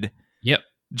speed. Yep.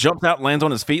 Jumps out, lands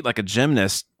on his feet like a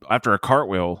gymnast after a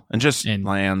cartwheel, and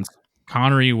lands.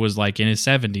 Connery was like in his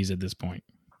 70s at this point.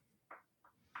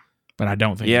 but I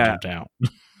don't think he jumped out.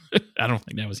 I don't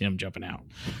think that was him jumping out.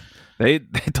 They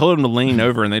told him to lean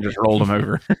over, and they just rolled him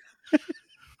over.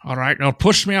 All right, now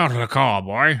push me out of the car,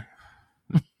 boy.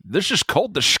 This is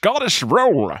called the Scottish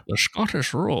roll. The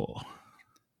Scottish roll.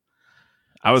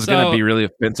 I was going to be really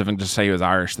offensive and just say he was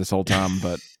Irish this whole time,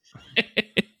 but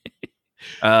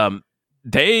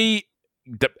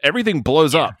everything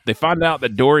blows up. They find out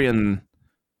that Dorian,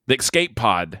 the escape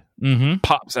pod,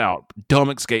 pops out.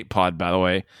 Dumb escape pod, by the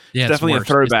way. Yeah, it's definitely a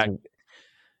throwback.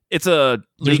 There's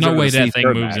no way that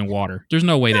thing moves in water. There's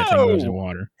no way that thing moves in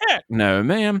water. Heck no,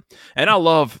 man. And I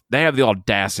love they have the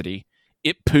audacity.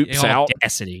 It poops out.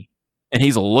 Audacity. And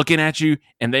he's looking at you,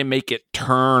 and they make it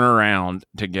turn around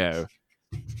to go.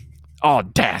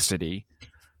 Audacity.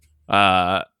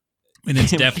 And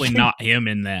it's definitely not him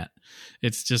in that.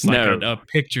 It's just like a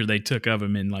picture they took of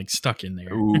him and like stuck in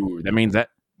there. Ooh, that means that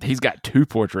he's got 2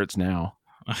 portraits now.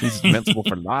 He's invincible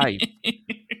for life.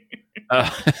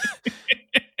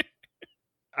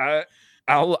 I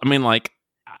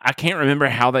can't remember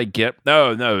how they get.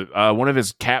 No. One of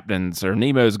his captains or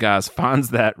Nemo's guys finds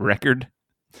that record.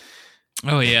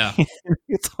 Oh yeah,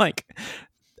 it's like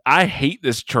I hate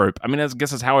this trope. I mean, I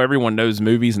guess it's how everyone knows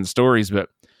movies and stories. But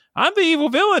I'm the evil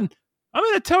villain. I'm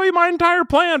going to tell you my entire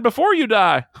plan before you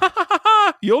die. Ha ha ha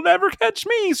ha! You'll never catch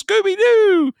me, Scooby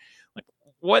Doo. Like,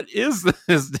 what is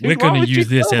this? Dude? We're going to use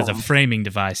this as a framing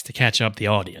device to catch up the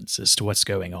audience as to what's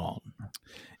going on.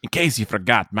 In case you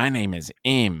forgot, my name is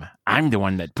Im. I'm the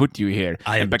one that put you here.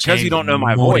 And because you don't know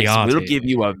my voice, we'll give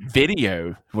you a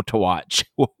video to watch.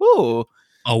 Woo-hoo.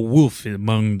 A wolf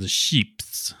among the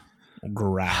sheeps.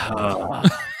 Growl.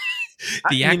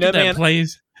 The actor that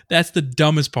plays, that's the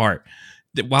dumbest part.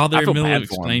 While they're in the middle of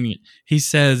explaining it, he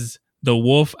says, the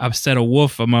wolf, I've said a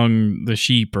wolf among the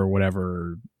sheep or whatever,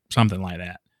 or something like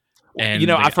that.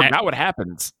 And I forgot what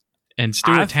happens. And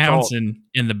Stuart Townsend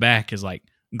in the back is like,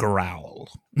 growl.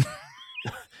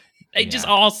 They just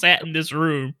all sat in this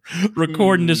room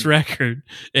recording this record.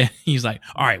 And he's like,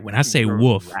 all right, when I say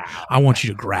wolf, I want you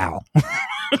to growl.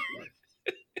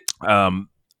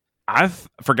 I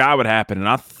forgot what happened, and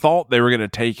I thought they were going to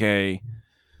take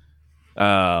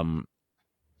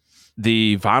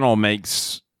the vinyl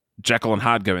makes Jekyll and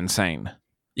Hyde go insane.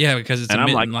 Yeah, because it's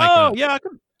I'm like, no.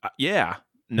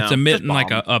 No, it's emitting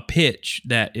like a pitch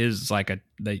that is like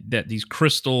that these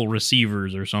crystal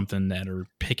receivers or something that are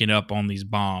picking up on these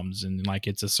bombs, and like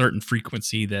it's a certain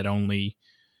frequency that only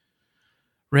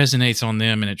resonates on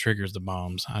them, and it triggers the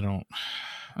bombs. I don't.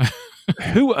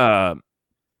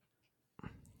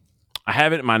 I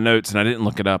have it in my notes, and I didn't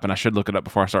look it up, and I should look it up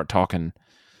before I start talking.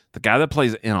 The guy that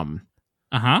plays M.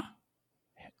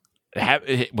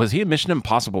 Was he in Mission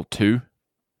Impossible 2?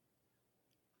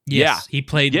 Yes, he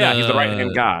played. Yeah, he's the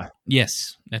right-hand guy.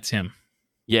 Yes, that's him.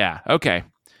 Yeah, okay.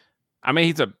 I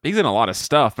mean, he's in a lot of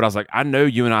stuff, but I was like, I know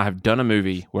you and I have done a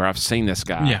movie where I've seen this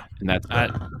guy. Yeah,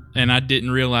 and I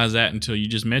didn't realize that until you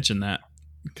just mentioned that,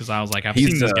 because I was like, I've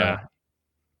seen this guy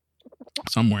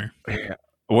somewhere. Yeah.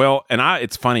 Well, and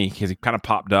it's funny because he kind of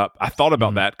popped up. I thought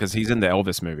about that because he's in the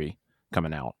Elvis movie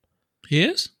coming out. He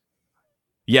is?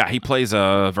 Yeah, he plays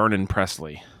Vernon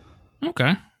Presley.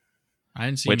 Okay. I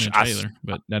didn't see him in the trailer,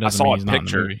 but that doesn't mean he's not in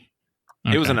the movie.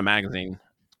 Okay. It was in a magazine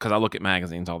because I look at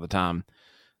magazines all the time.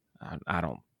 I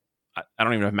don't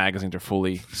even know if magazines are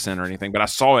fully sent or anything, but I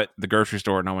saw it at the grocery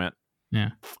store and I went,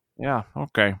 yeah,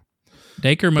 okay.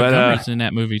 Dacre Montgomery's in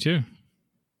that movie too.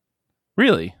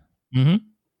 Really? Mm-hmm.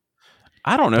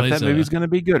 I don't know if that movie's going to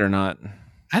be good or not.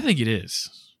 I think it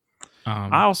is.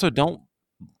 I also don't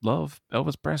love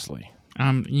Elvis Presley.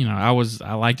 I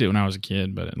liked it when I was a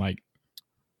kid, but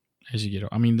as you get,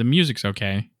 I mean, the music's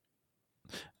okay.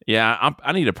 Yeah,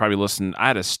 I need to probably listen. I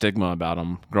had a stigma about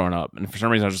him growing up, and for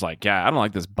some reason I was just like, I don't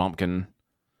like this bumpkin.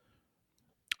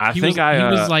 He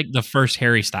was like the first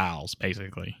Harry Styles,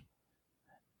 basically.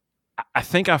 I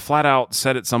think I flat out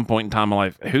said at some point in time in my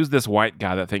life, who's this white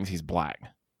guy that thinks he's black?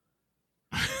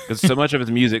 Because so much of his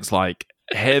music's like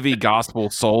heavy gospel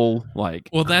soul. Like,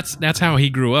 well, that's how he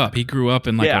grew up. He grew up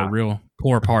in a real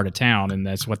poor part of town, and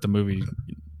that's what the movie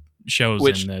shows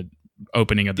in the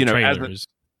opening of the trailers.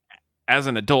 As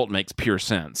an adult, makes pure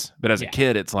sense, but as a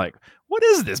kid, it's like, what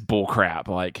is this bull crap?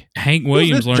 Like, Hank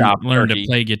Williams learned to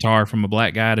play guitar from a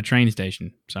black guy at a train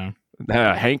station. So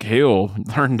Hank Hill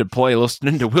learned to play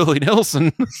listening to Willie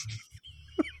Nelson.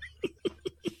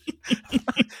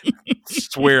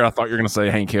 Swear, I thought you were going to say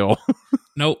Hank Hill.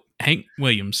 Nope, Hank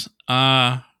Williams.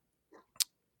 Yeah,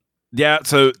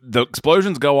 so the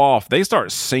explosions go off. They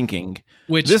start sinking.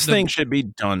 This thing should be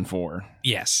done for.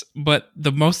 Yes, but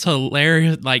the most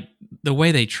hilarious, the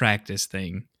way they track this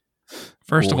thing.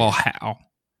 First of all, how?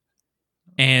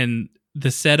 And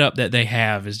the setup that they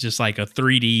have is just like a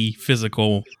 3D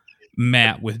physical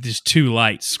map with just two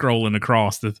lights scrolling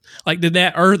across the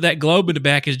that globe in the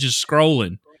back is just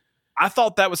scrolling. I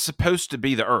thought that was supposed to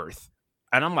be the Earth,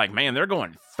 and I'm like, man, they're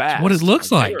going fast. That's what it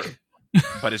looks like.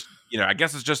 But it's I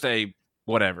guess it's just a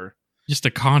whatever. Just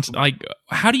a constant. Like,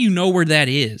 how do you know where that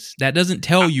is? That doesn't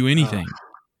tell you anything.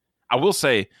 I will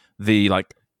say that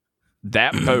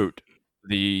boat,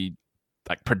 the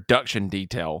production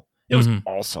detail, it was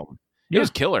awesome. It was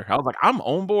killer. I was like, I'm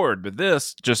on board with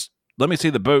this. Just let me see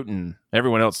the boat and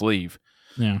everyone else leave.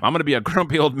 Yeah. I'm going to be a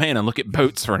grumpy old man and look at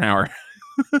boats for an hour.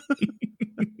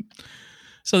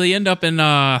 So they end up in,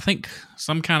 I think,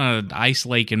 some kind of ice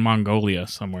lake in Mongolia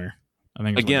somewhere. I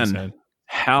think again,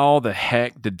 how the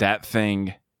heck did that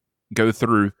thing go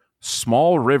through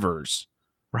small rivers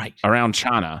around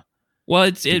China? Well,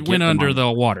 it went under the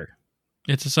water.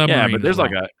 It's a submarine. Yeah, but there's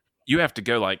you have to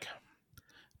go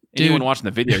anyone watching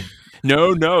the video.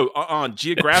 No,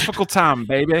 geographical time,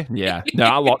 baby. Yeah,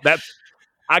 no,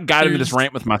 I got into this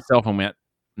rant with myself and went,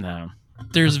 no.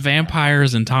 There's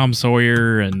vampires and Tom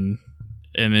Sawyer and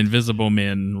invisible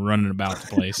men running about the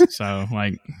place. So,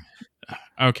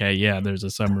 okay, yeah, there's a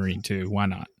submarine too. Why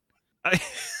not?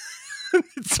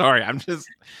 Sorry,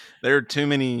 there are too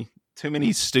many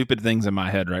stupid things in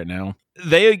my head right now.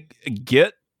 They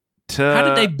get to... How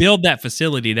did they build that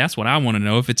facility? That's what I want to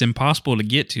know. If it's impossible to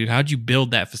get to, how'd you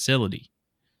build that facility?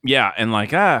 Yeah, and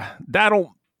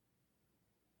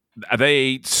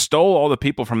they stole all the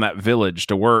people from that village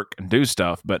to work and do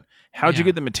stuff, but how'd you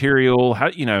get the material?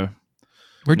 Where'd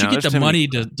you get the money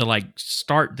to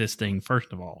start this thing,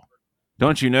 first of all?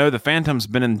 Don't you know the Phantom's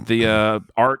been in the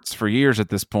arts for years at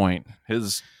this point?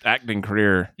 His acting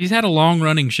career. He's had a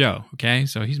long-running show, okay?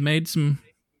 So he's made some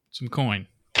coin.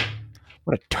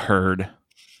 What a turd.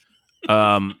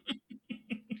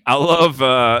 I love,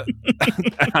 I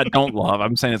don't love,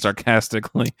 I'm saying it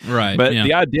sarcastically. Right. But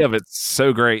the idea of it's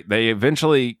so great. They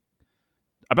eventually,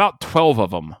 about 12 of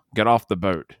them get off the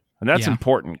boat. And that's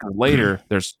important because later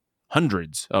there's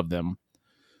hundreds of them.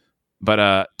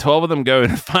 But 12 of them go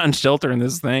and find shelter in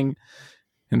this thing.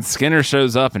 And Skinner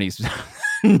shows up and he's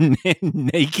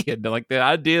naked. The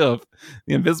idea of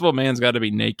the Invisible Man's got to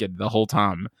be naked the whole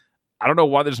time. I don't know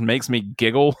why this makes me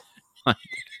giggle.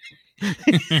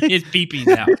 His pee-pee's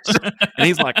out. And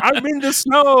he's like, I'm in the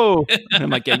snow. And I'm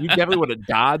like, yeah, you definitely would have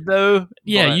died though.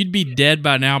 Yeah, you'd be dead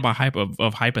by now of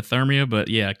hypothermia, but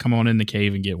yeah, come on in the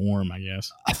cave and get warm, I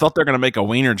guess. I thought they're going to make a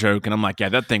wiener joke, and I'm like, yeah,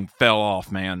 that thing fell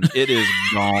off, man. It is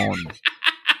gone.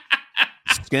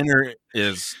 Skinner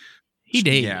is... He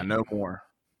did. Yeah, no more.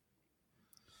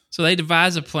 So they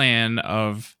devise a plan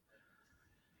of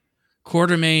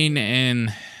Quartermain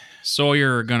and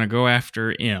Sawyer are going to go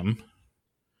after M.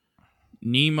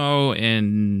 Nemo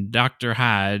and Dr.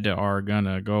 Hyde are going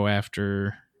to go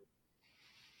after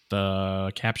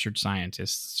the captured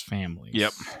scientists' families.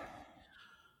 Yep.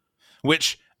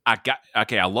 Which I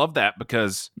love that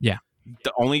because the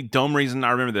only dumb reason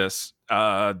I remember this,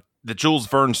 the Jules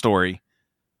Verne story,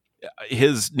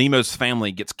 Nemo's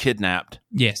family gets kidnapped.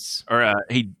 Yes. Or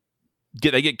they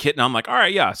get kidnapped. I'm like, all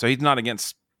right, yeah. So he's not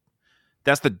against.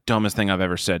 That's the dumbest thing I've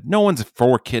ever said. No one's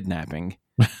for kidnapping.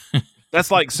 That's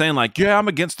like saying, yeah, I'm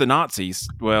against the Nazis.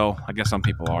 Well, I guess some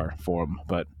people are for them,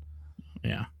 but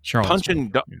yeah,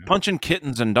 punching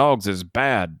kittens and dogs is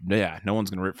bad. Yeah, no one's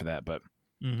gonna root for that. But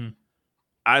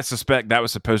I suspect that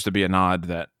was supposed to be a nod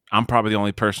that I'm probably the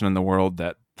only person in the world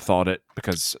that thought it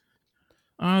because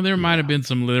there might have been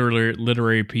some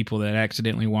literary people that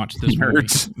accidentally watched this movie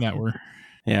that were.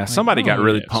 Yeah, somebody got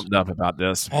really pumped up about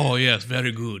this. Oh yes,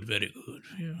 very good, very good.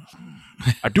 Yeah.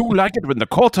 I do like it when the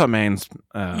Quartermain's.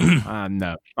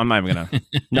 No, I'm not even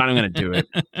gonna do it.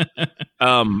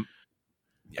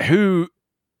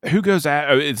 Who goes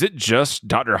at? Is it just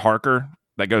Dr. Harker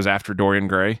that goes after Dorian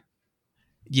Gray?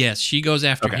 Yes, she goes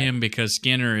after him because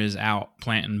Skinner is out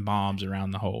planting bombs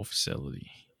around the whole facility,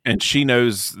 and she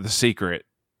knows the secret.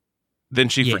 Then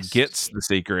she forgets the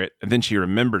secret, and then she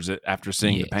remembers it after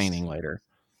seeing the painting later.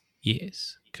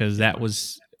 Yes, because that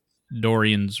was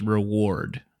Dorian's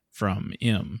reward from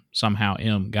M. Somehow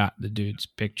M got the dude's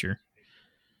picture.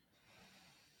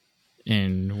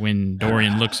 And when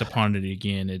Dorian looks upon it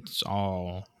again, it's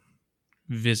all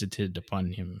visited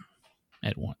upon him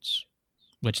at once.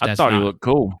 Which I thought he looked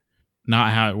cool.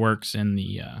 Not how it works in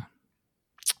the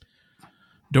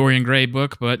Dorian Gray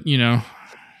book, but,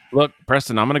 Look,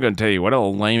 Preston, I'm going to go and tell you what a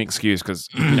lame excuse, because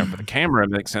for the camera,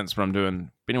 it makes sense what I'm doing.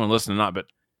 Anyone listening or not, but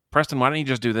Preston, why don't you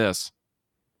just do this?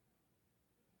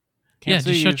 Just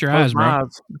shut your eyes, bro.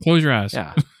 Close your eyes.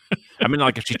 Yeah. I mean,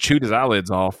 if she chewed his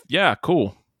eyelids off, yeah,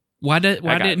 cool. Why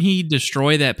didn't he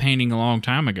destroy that painting a long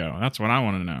time ago? That's what I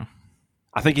want to know.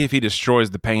 I think if he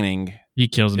destroys the painting, he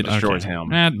kills him. It destroys him.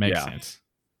 That makes sense.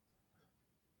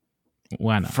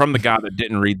 Why not? From the guy that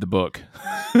didn't read the book.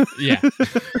 Yeah.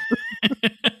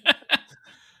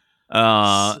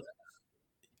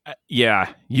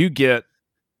 Yeah, you get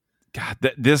God.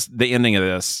 The ending of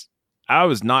this. I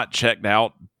was not checked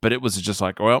out, but it was just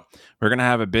like, well, we're gonna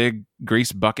have a big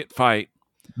grease bucket fight.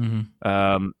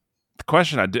 Mm-hmm. The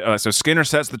question I do. So Skinner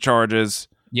sets the charges.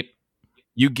 Yep.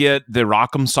 You get the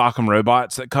Rock'em Sock'em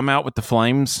robots that come out with the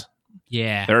flames.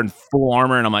 Yeah. They're in full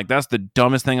armor, and I'm like, that's the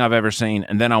dumbest thing I've ever seen.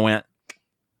 And then I went,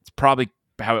 it's probably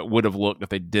how it would have looked if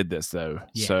they did this, though.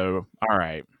 Yeah. So, all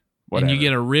right. Whatever. And you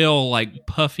get a real, like,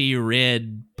 puffy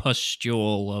red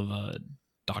pustule of a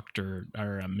Dr.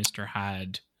 or a Mr.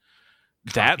 Hyde.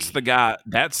 Copy. That's the guy.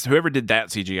 That's whoever did that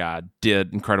CGI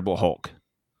did Incredible Hulk.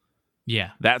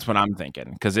 Yeah. That's what I'm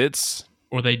thinking. Because it's.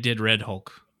 Or they did Red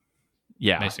Hulk.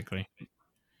 Yeah. Basically.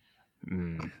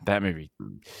 That movie.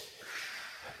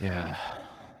 Yeah.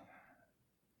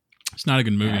 It's not a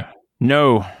good movie. Yeah.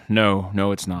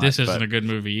 No, it's not. This isn't a good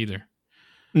movie either.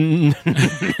 No,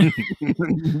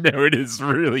 it is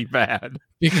really bad.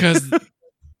 Because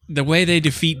the way they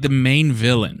defeat the main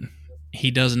villain, he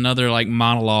does another like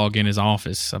monologue in his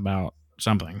office about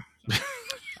something.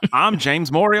 I'm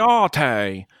James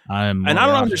Moriarty. And I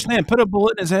don't understand. Put a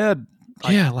bullet in his head.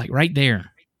 Like right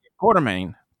there.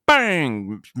 Quartermain.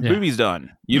 Bang! Yeah. Movie's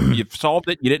done. You've solved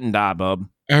it. You didn't die, bub.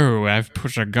 Oh, I've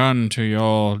put a gun to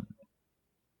your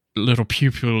little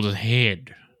pupil's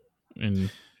head.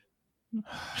 And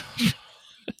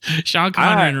Sean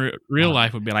Connery in real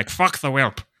life would be like, fuck the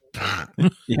whelp.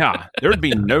 Yeah, there would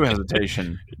be no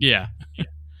hesitation. Yeah.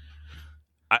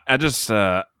 I just,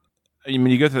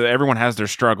 you go through, everyone has their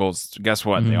struggles. Guess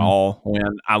what? Mm-hmm. They all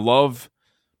win. I love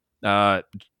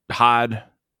Hyde.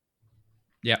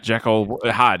 Yeah. Jekyll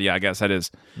Hyde, yeah, I guess that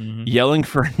is. Mm-hmm. Yelling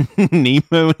for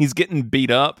Nemo when he's getting beat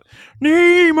up.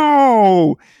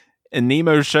 Nemo! And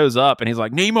Nemo shows up and he's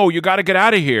like, Nemo, you got to get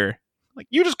out of here. Like,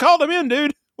 you just called him in,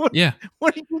 dude. What are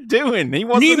you doing? He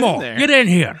wasn't Nemo, in there. Get in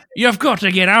here. You've got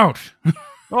to get out.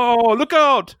 Oh, look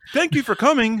out. Thank you for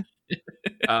coming.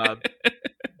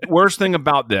 Worst thing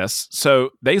about this. So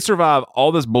they survive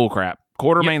all this bullcrap.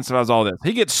 Quartermain survives all this.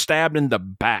 He gets stabbed in the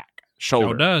back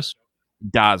shoulder. Oh, does.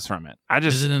 Dies from it.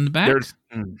 Is it in the back? There's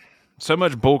so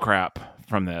much bullcrap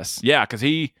from this. Yeah, because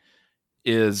he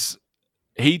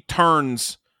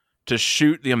turns to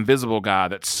shoot the invisible guy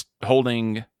that's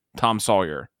holding Tom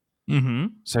Sawyer. Mm-hmm.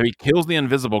 So he kills the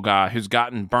invisible guy who's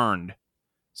gotten burned,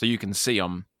 so you can see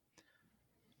him.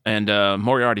 And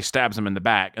Moriarty stabs him in the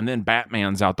back, and then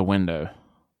Batman's out the window.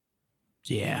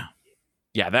 Yeah.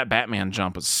 Yeah, that Batman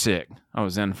jump was sick. I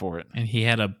was in for it. And he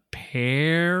had a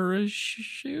parachute?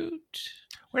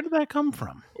 Where did that come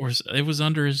from? Or it was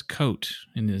under his coat,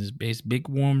 in his big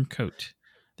warm coat.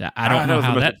 That I don't know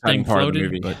how that thing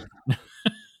floated, but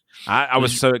I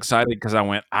was so excited because I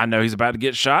went, I know he's about to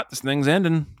get shot. This thing's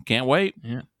ending. Can't wait.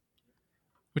 Yeah.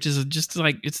 Which is just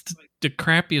like, it's the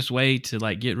crappiest way to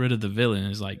like get rid of the villain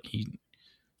is like he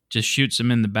just shoots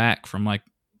him in the back from like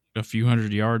a few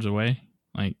hundred yards away.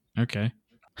 Like, okay.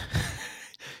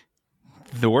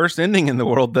 The worst ending in the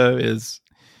world, though, is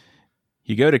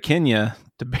you go to Kenya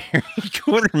to bury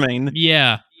Quartermain.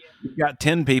 Yeah. You got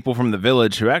 10 people from the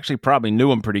village who actually probably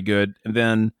knew him pretty good. And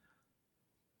then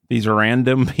these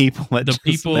random people that the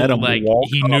people like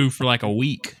he knew for like a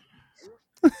week.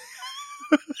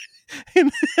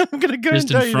 And I'm gonna go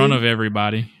just in front of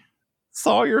everybody.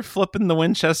 Sawyer flipping the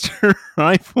Winchester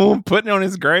rifle and putting it on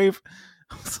his grave.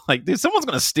 I was like, dude, someone's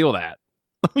gonna steal that.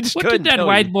 Let me just what did that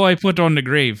white boy put on the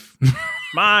grave?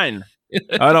 Mine.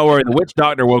 Oh, don't worry. The witch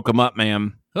doctor woke him up,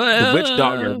 ma'am. The witch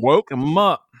doctor woke him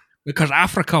up. Because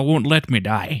Africa won't let me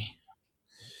die.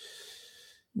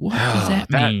 What does that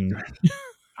mean?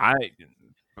 I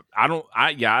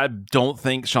don't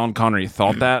think Sean Connery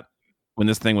thought that when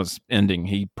this thing was ending.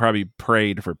 He probably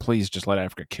prayed for, please just let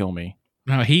Africa kill me.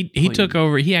 No, he took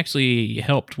over. He actually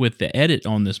helped with the edit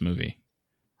on this movie.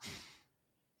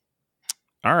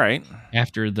 All right.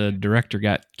 After the director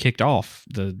got kicked off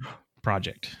the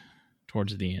project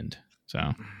towards the end.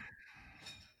 So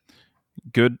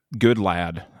good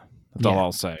lad. That's all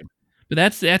I'll say. But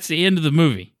that's the end of the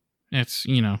movie. It's,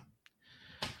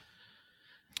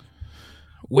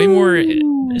 way more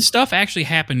stuff actually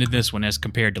happened in this one as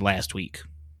compared to last week.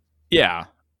 Yeah.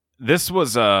 This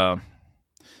was I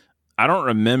don't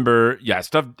remember. Yeah,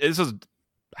 stuff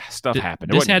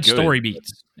happened. This had story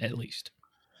beats, at least.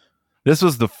 This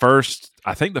was the first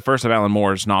of Alan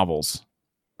Moore's novels,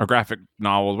 or graphic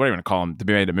novels, whatever you want to call them, to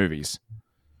be made into movies.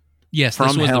 Yes, From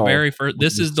this was Hell the very first.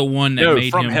 This is the one that No,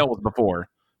 made From him. Hell was before.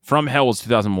 From Hell was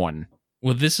 2001.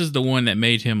 Well, this is the one that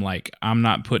made him like, I'm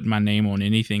not putting my name on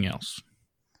anything else.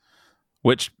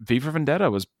 Which V for Vendetta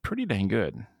was pretty dang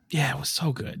good. Yeah, it was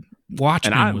so good.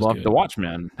 Watchmen And I was loved good. The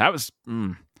Watchmen. That was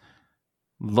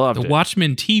loved The it.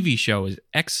 Watchmen TV show is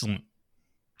excellent.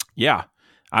 Yeah.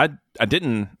 I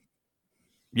didn't.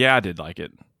 Yeah, I did like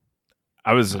it.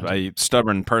 I was a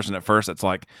stubborn person at first. It's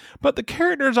like, but the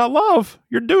characters I love,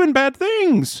 you're doing bad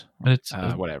things. But it's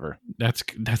whatever.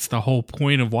 That's the whole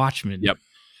point of Watchmen. Yep.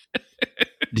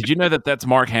 Did you know that that's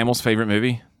Mark Hamill's favorite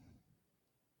movie?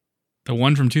 The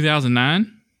one from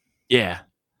 2009? Yeah.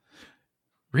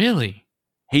 Really?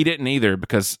 He didn't either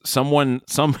because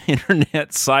some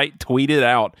internet site tweeted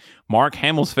out, Mark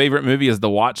Hamill's favorite movie is The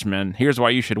Watchmen. Here's why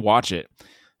you should watch it.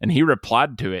 And he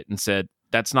replied to it and said,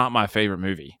 that's not my favorite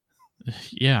movie.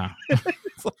 Yeah.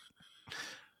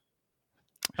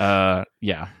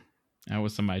 Yeah. That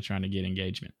was somebody trying to get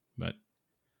engagement. But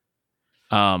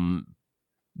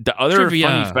the other Trivia.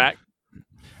 funny fact.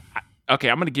 Okay,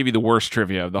 I'm going to give you the worst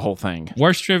trivia of the whole thing.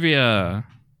 Worst trivia.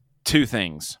 2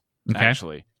 things, Okay.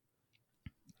 actually.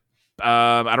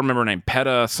 I don't remember her name.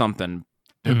 Peta something.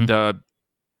 Mhm.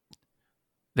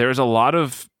 There's a lot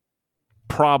of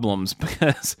problems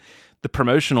because the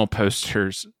promotional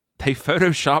posters, they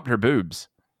photoshopped her boobs.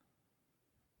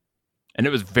 And it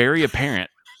was very apparent.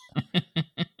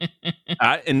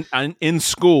 In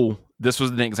school, this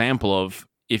was an example of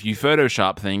if you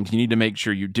Photoshop things, you need to make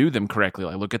sure you do them correctly.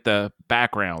 Like, look at the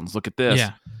backgrounds. Look at this.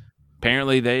 Yeah.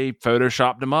 Apparently, they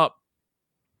Photoshopped them up.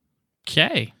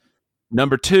 Okay.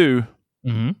 Number 2,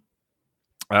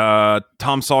 Mm-hmm.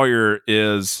 Tom Sawyer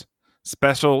is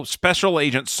Special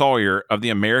Agent Sawyer of the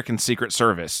American Secret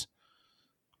Service.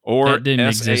 Or That didn't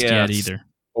exist SAS, yet either.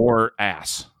 Or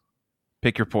ass.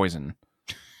 Pick your poison.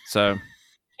 So...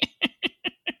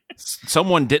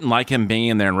 someone didn't like him being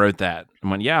in there and wrote that and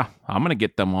went, yeah, I'm going to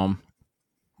get them on.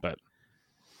 But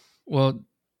Well,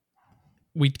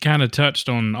 we kind of touched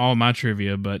on all my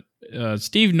trivia, but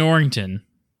Steve Norrington,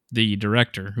 the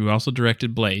director who also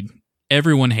directed Blade,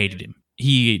 everyone hated him.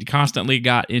 He constantly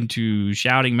got into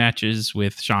shouting matches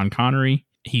with Sean Connery.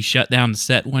 He shut down the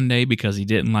set one day because he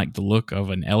didn't like the look of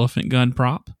an elephant gun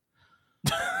prop.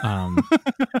 That's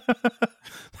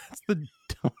the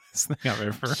dumbest thing I've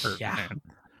ever heard. Yeah.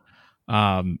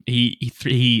 Man. He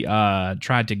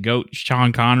tried to goat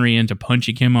Sean Connery into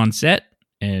punching him on set,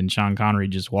 and Sean Connery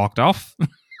just walked off.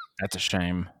 That's a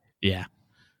shame. Yeah,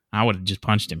 I would have just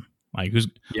punched him. Like who's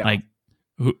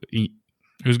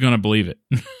gonna believe it,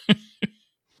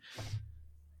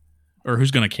 or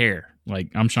who's gonna care? Like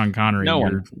I'm Sean Connery. No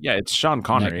one. Yeah, it's Sean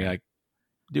Connery. Like,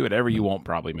 do whatever you want,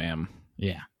 probably, ma'am.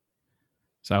 Yeah.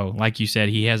 So, like you said,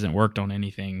 he hasn't worked on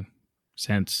anything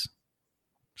since.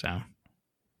 So.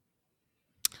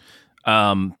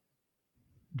 I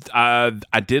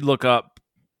did look up.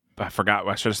 I forgot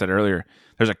what I should have said earlier.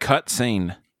 There's a cut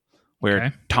scene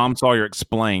where Tom Sawyer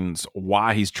explains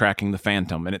why he's tracking the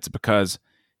Phantom, and it's because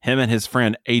him and his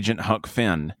friend Agent Huck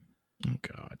Finn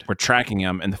were tracking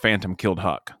him, and the Phantom killed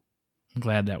Huck. I'm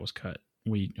glad that was cut.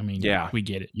 We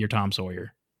get it. You're Tom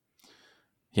Sawyer.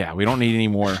 Yeah, we don't need any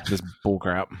more of this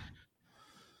bullcrap.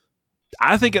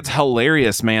 I think it's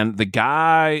hilarious, man. The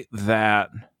guy that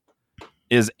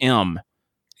is M.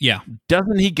 Yeah.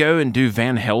 Doesn't he go and do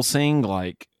Van Helsing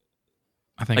like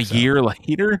I think a year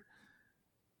later?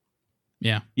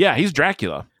 Yeah. Yeah, he's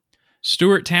Dracula.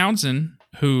 Stuart Townsend,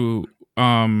 who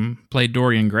played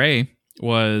Dorian Gray,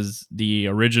 was the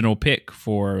original pick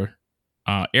for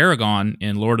Aragorn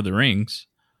in Lord of the Rings.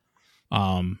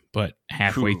 But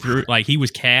halfway through, like he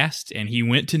was cast and he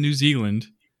went to New Zealand.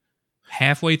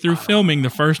 Halfway through filming the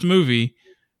first movie,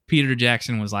 Peter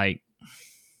Jackson was like,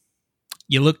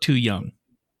 "You look too young."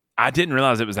 I didn't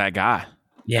realize it was that guy.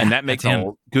 Yeah, and that makes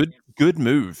a good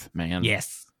move, man.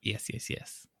 Yes.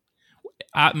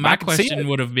 My question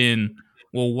would have been,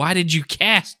 well, why did you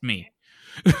cast me?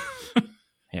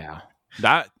 Yeah,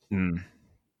 that's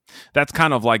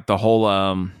kind of like the whole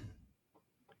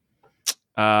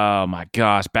oh my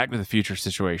gosh, Back to the Future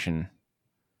situation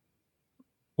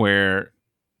where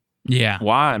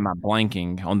why am I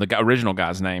blanking on the original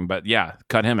guy's name? But yeah,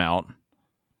 cut him out.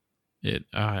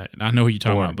 I know who you're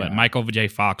talking about, but Michael J.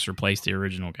 Fox replaced the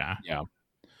original guy. Yeah.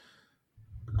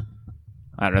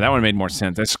 I don't know. That one made more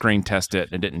sense. I screen tested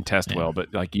it. It didn't test well,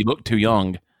 but like you look too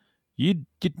young. You'd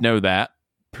know that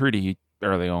pretty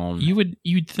early on.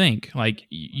 You'd think like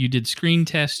you did screen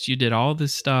tests, you did all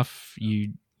this stuff,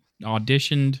 you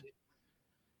auditioned,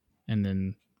 and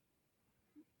then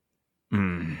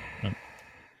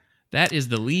that is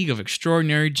the League of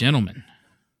Extraordinary Gentlemen.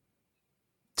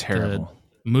 Terrible.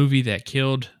 movie that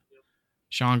killed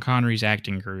Sean Connery's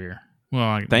acting career.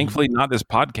 Well, Thankfully, not this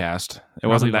podcast. It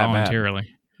wasn't that voluntarily.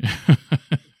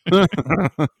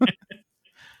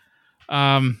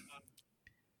 bad.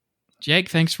 Jake,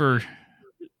 thanks for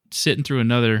sitting through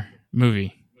another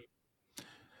movie.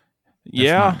 That's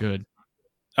not good.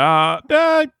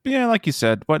 Yeah, like you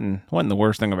said, wasn't the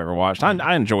worst thing I've ever watched.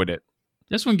 I enjoyed it.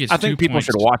 This one gets. I think people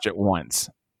should watch it once.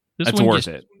 It's worth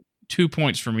it. 2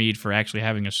 points for me for actually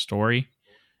having a story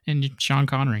and Sean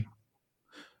Connery.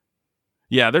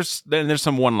 Yeah, there's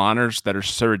some one-liners that are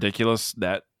so ridiculous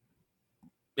that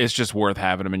it's just worth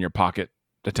having them in your pocket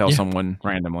to tell someone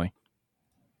randomly.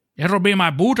 It'll be my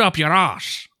boot up your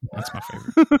ass. That's my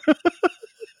favorite.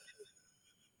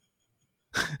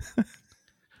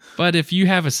 But if you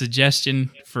have a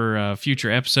suggestion for a future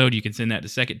episode, you can send that to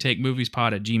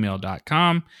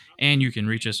secondtakemoviespod@gmail.com, and you can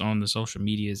reach us on the social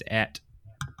medias at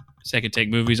Second Take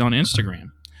Movies on Instagram.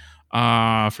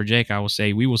 For Jake, I will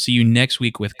say we will see you next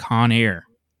week with Con Air.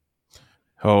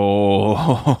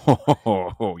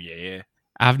 Oh, yeah.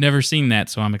 I've never seen that,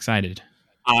 so I'm excited.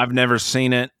 I've never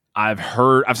seen it. I've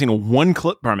seen one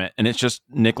clip from it, and it's just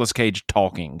Nicolas Cage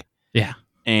talking. Yeah.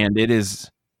 And it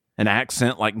is an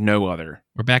accent like no other.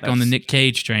 We're back on the Nick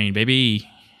Cage train, baby.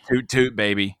 Toot, toot,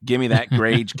 baby. Give me that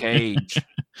Grage Cage.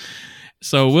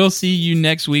 So we'll see you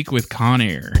next week with Con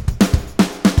Air.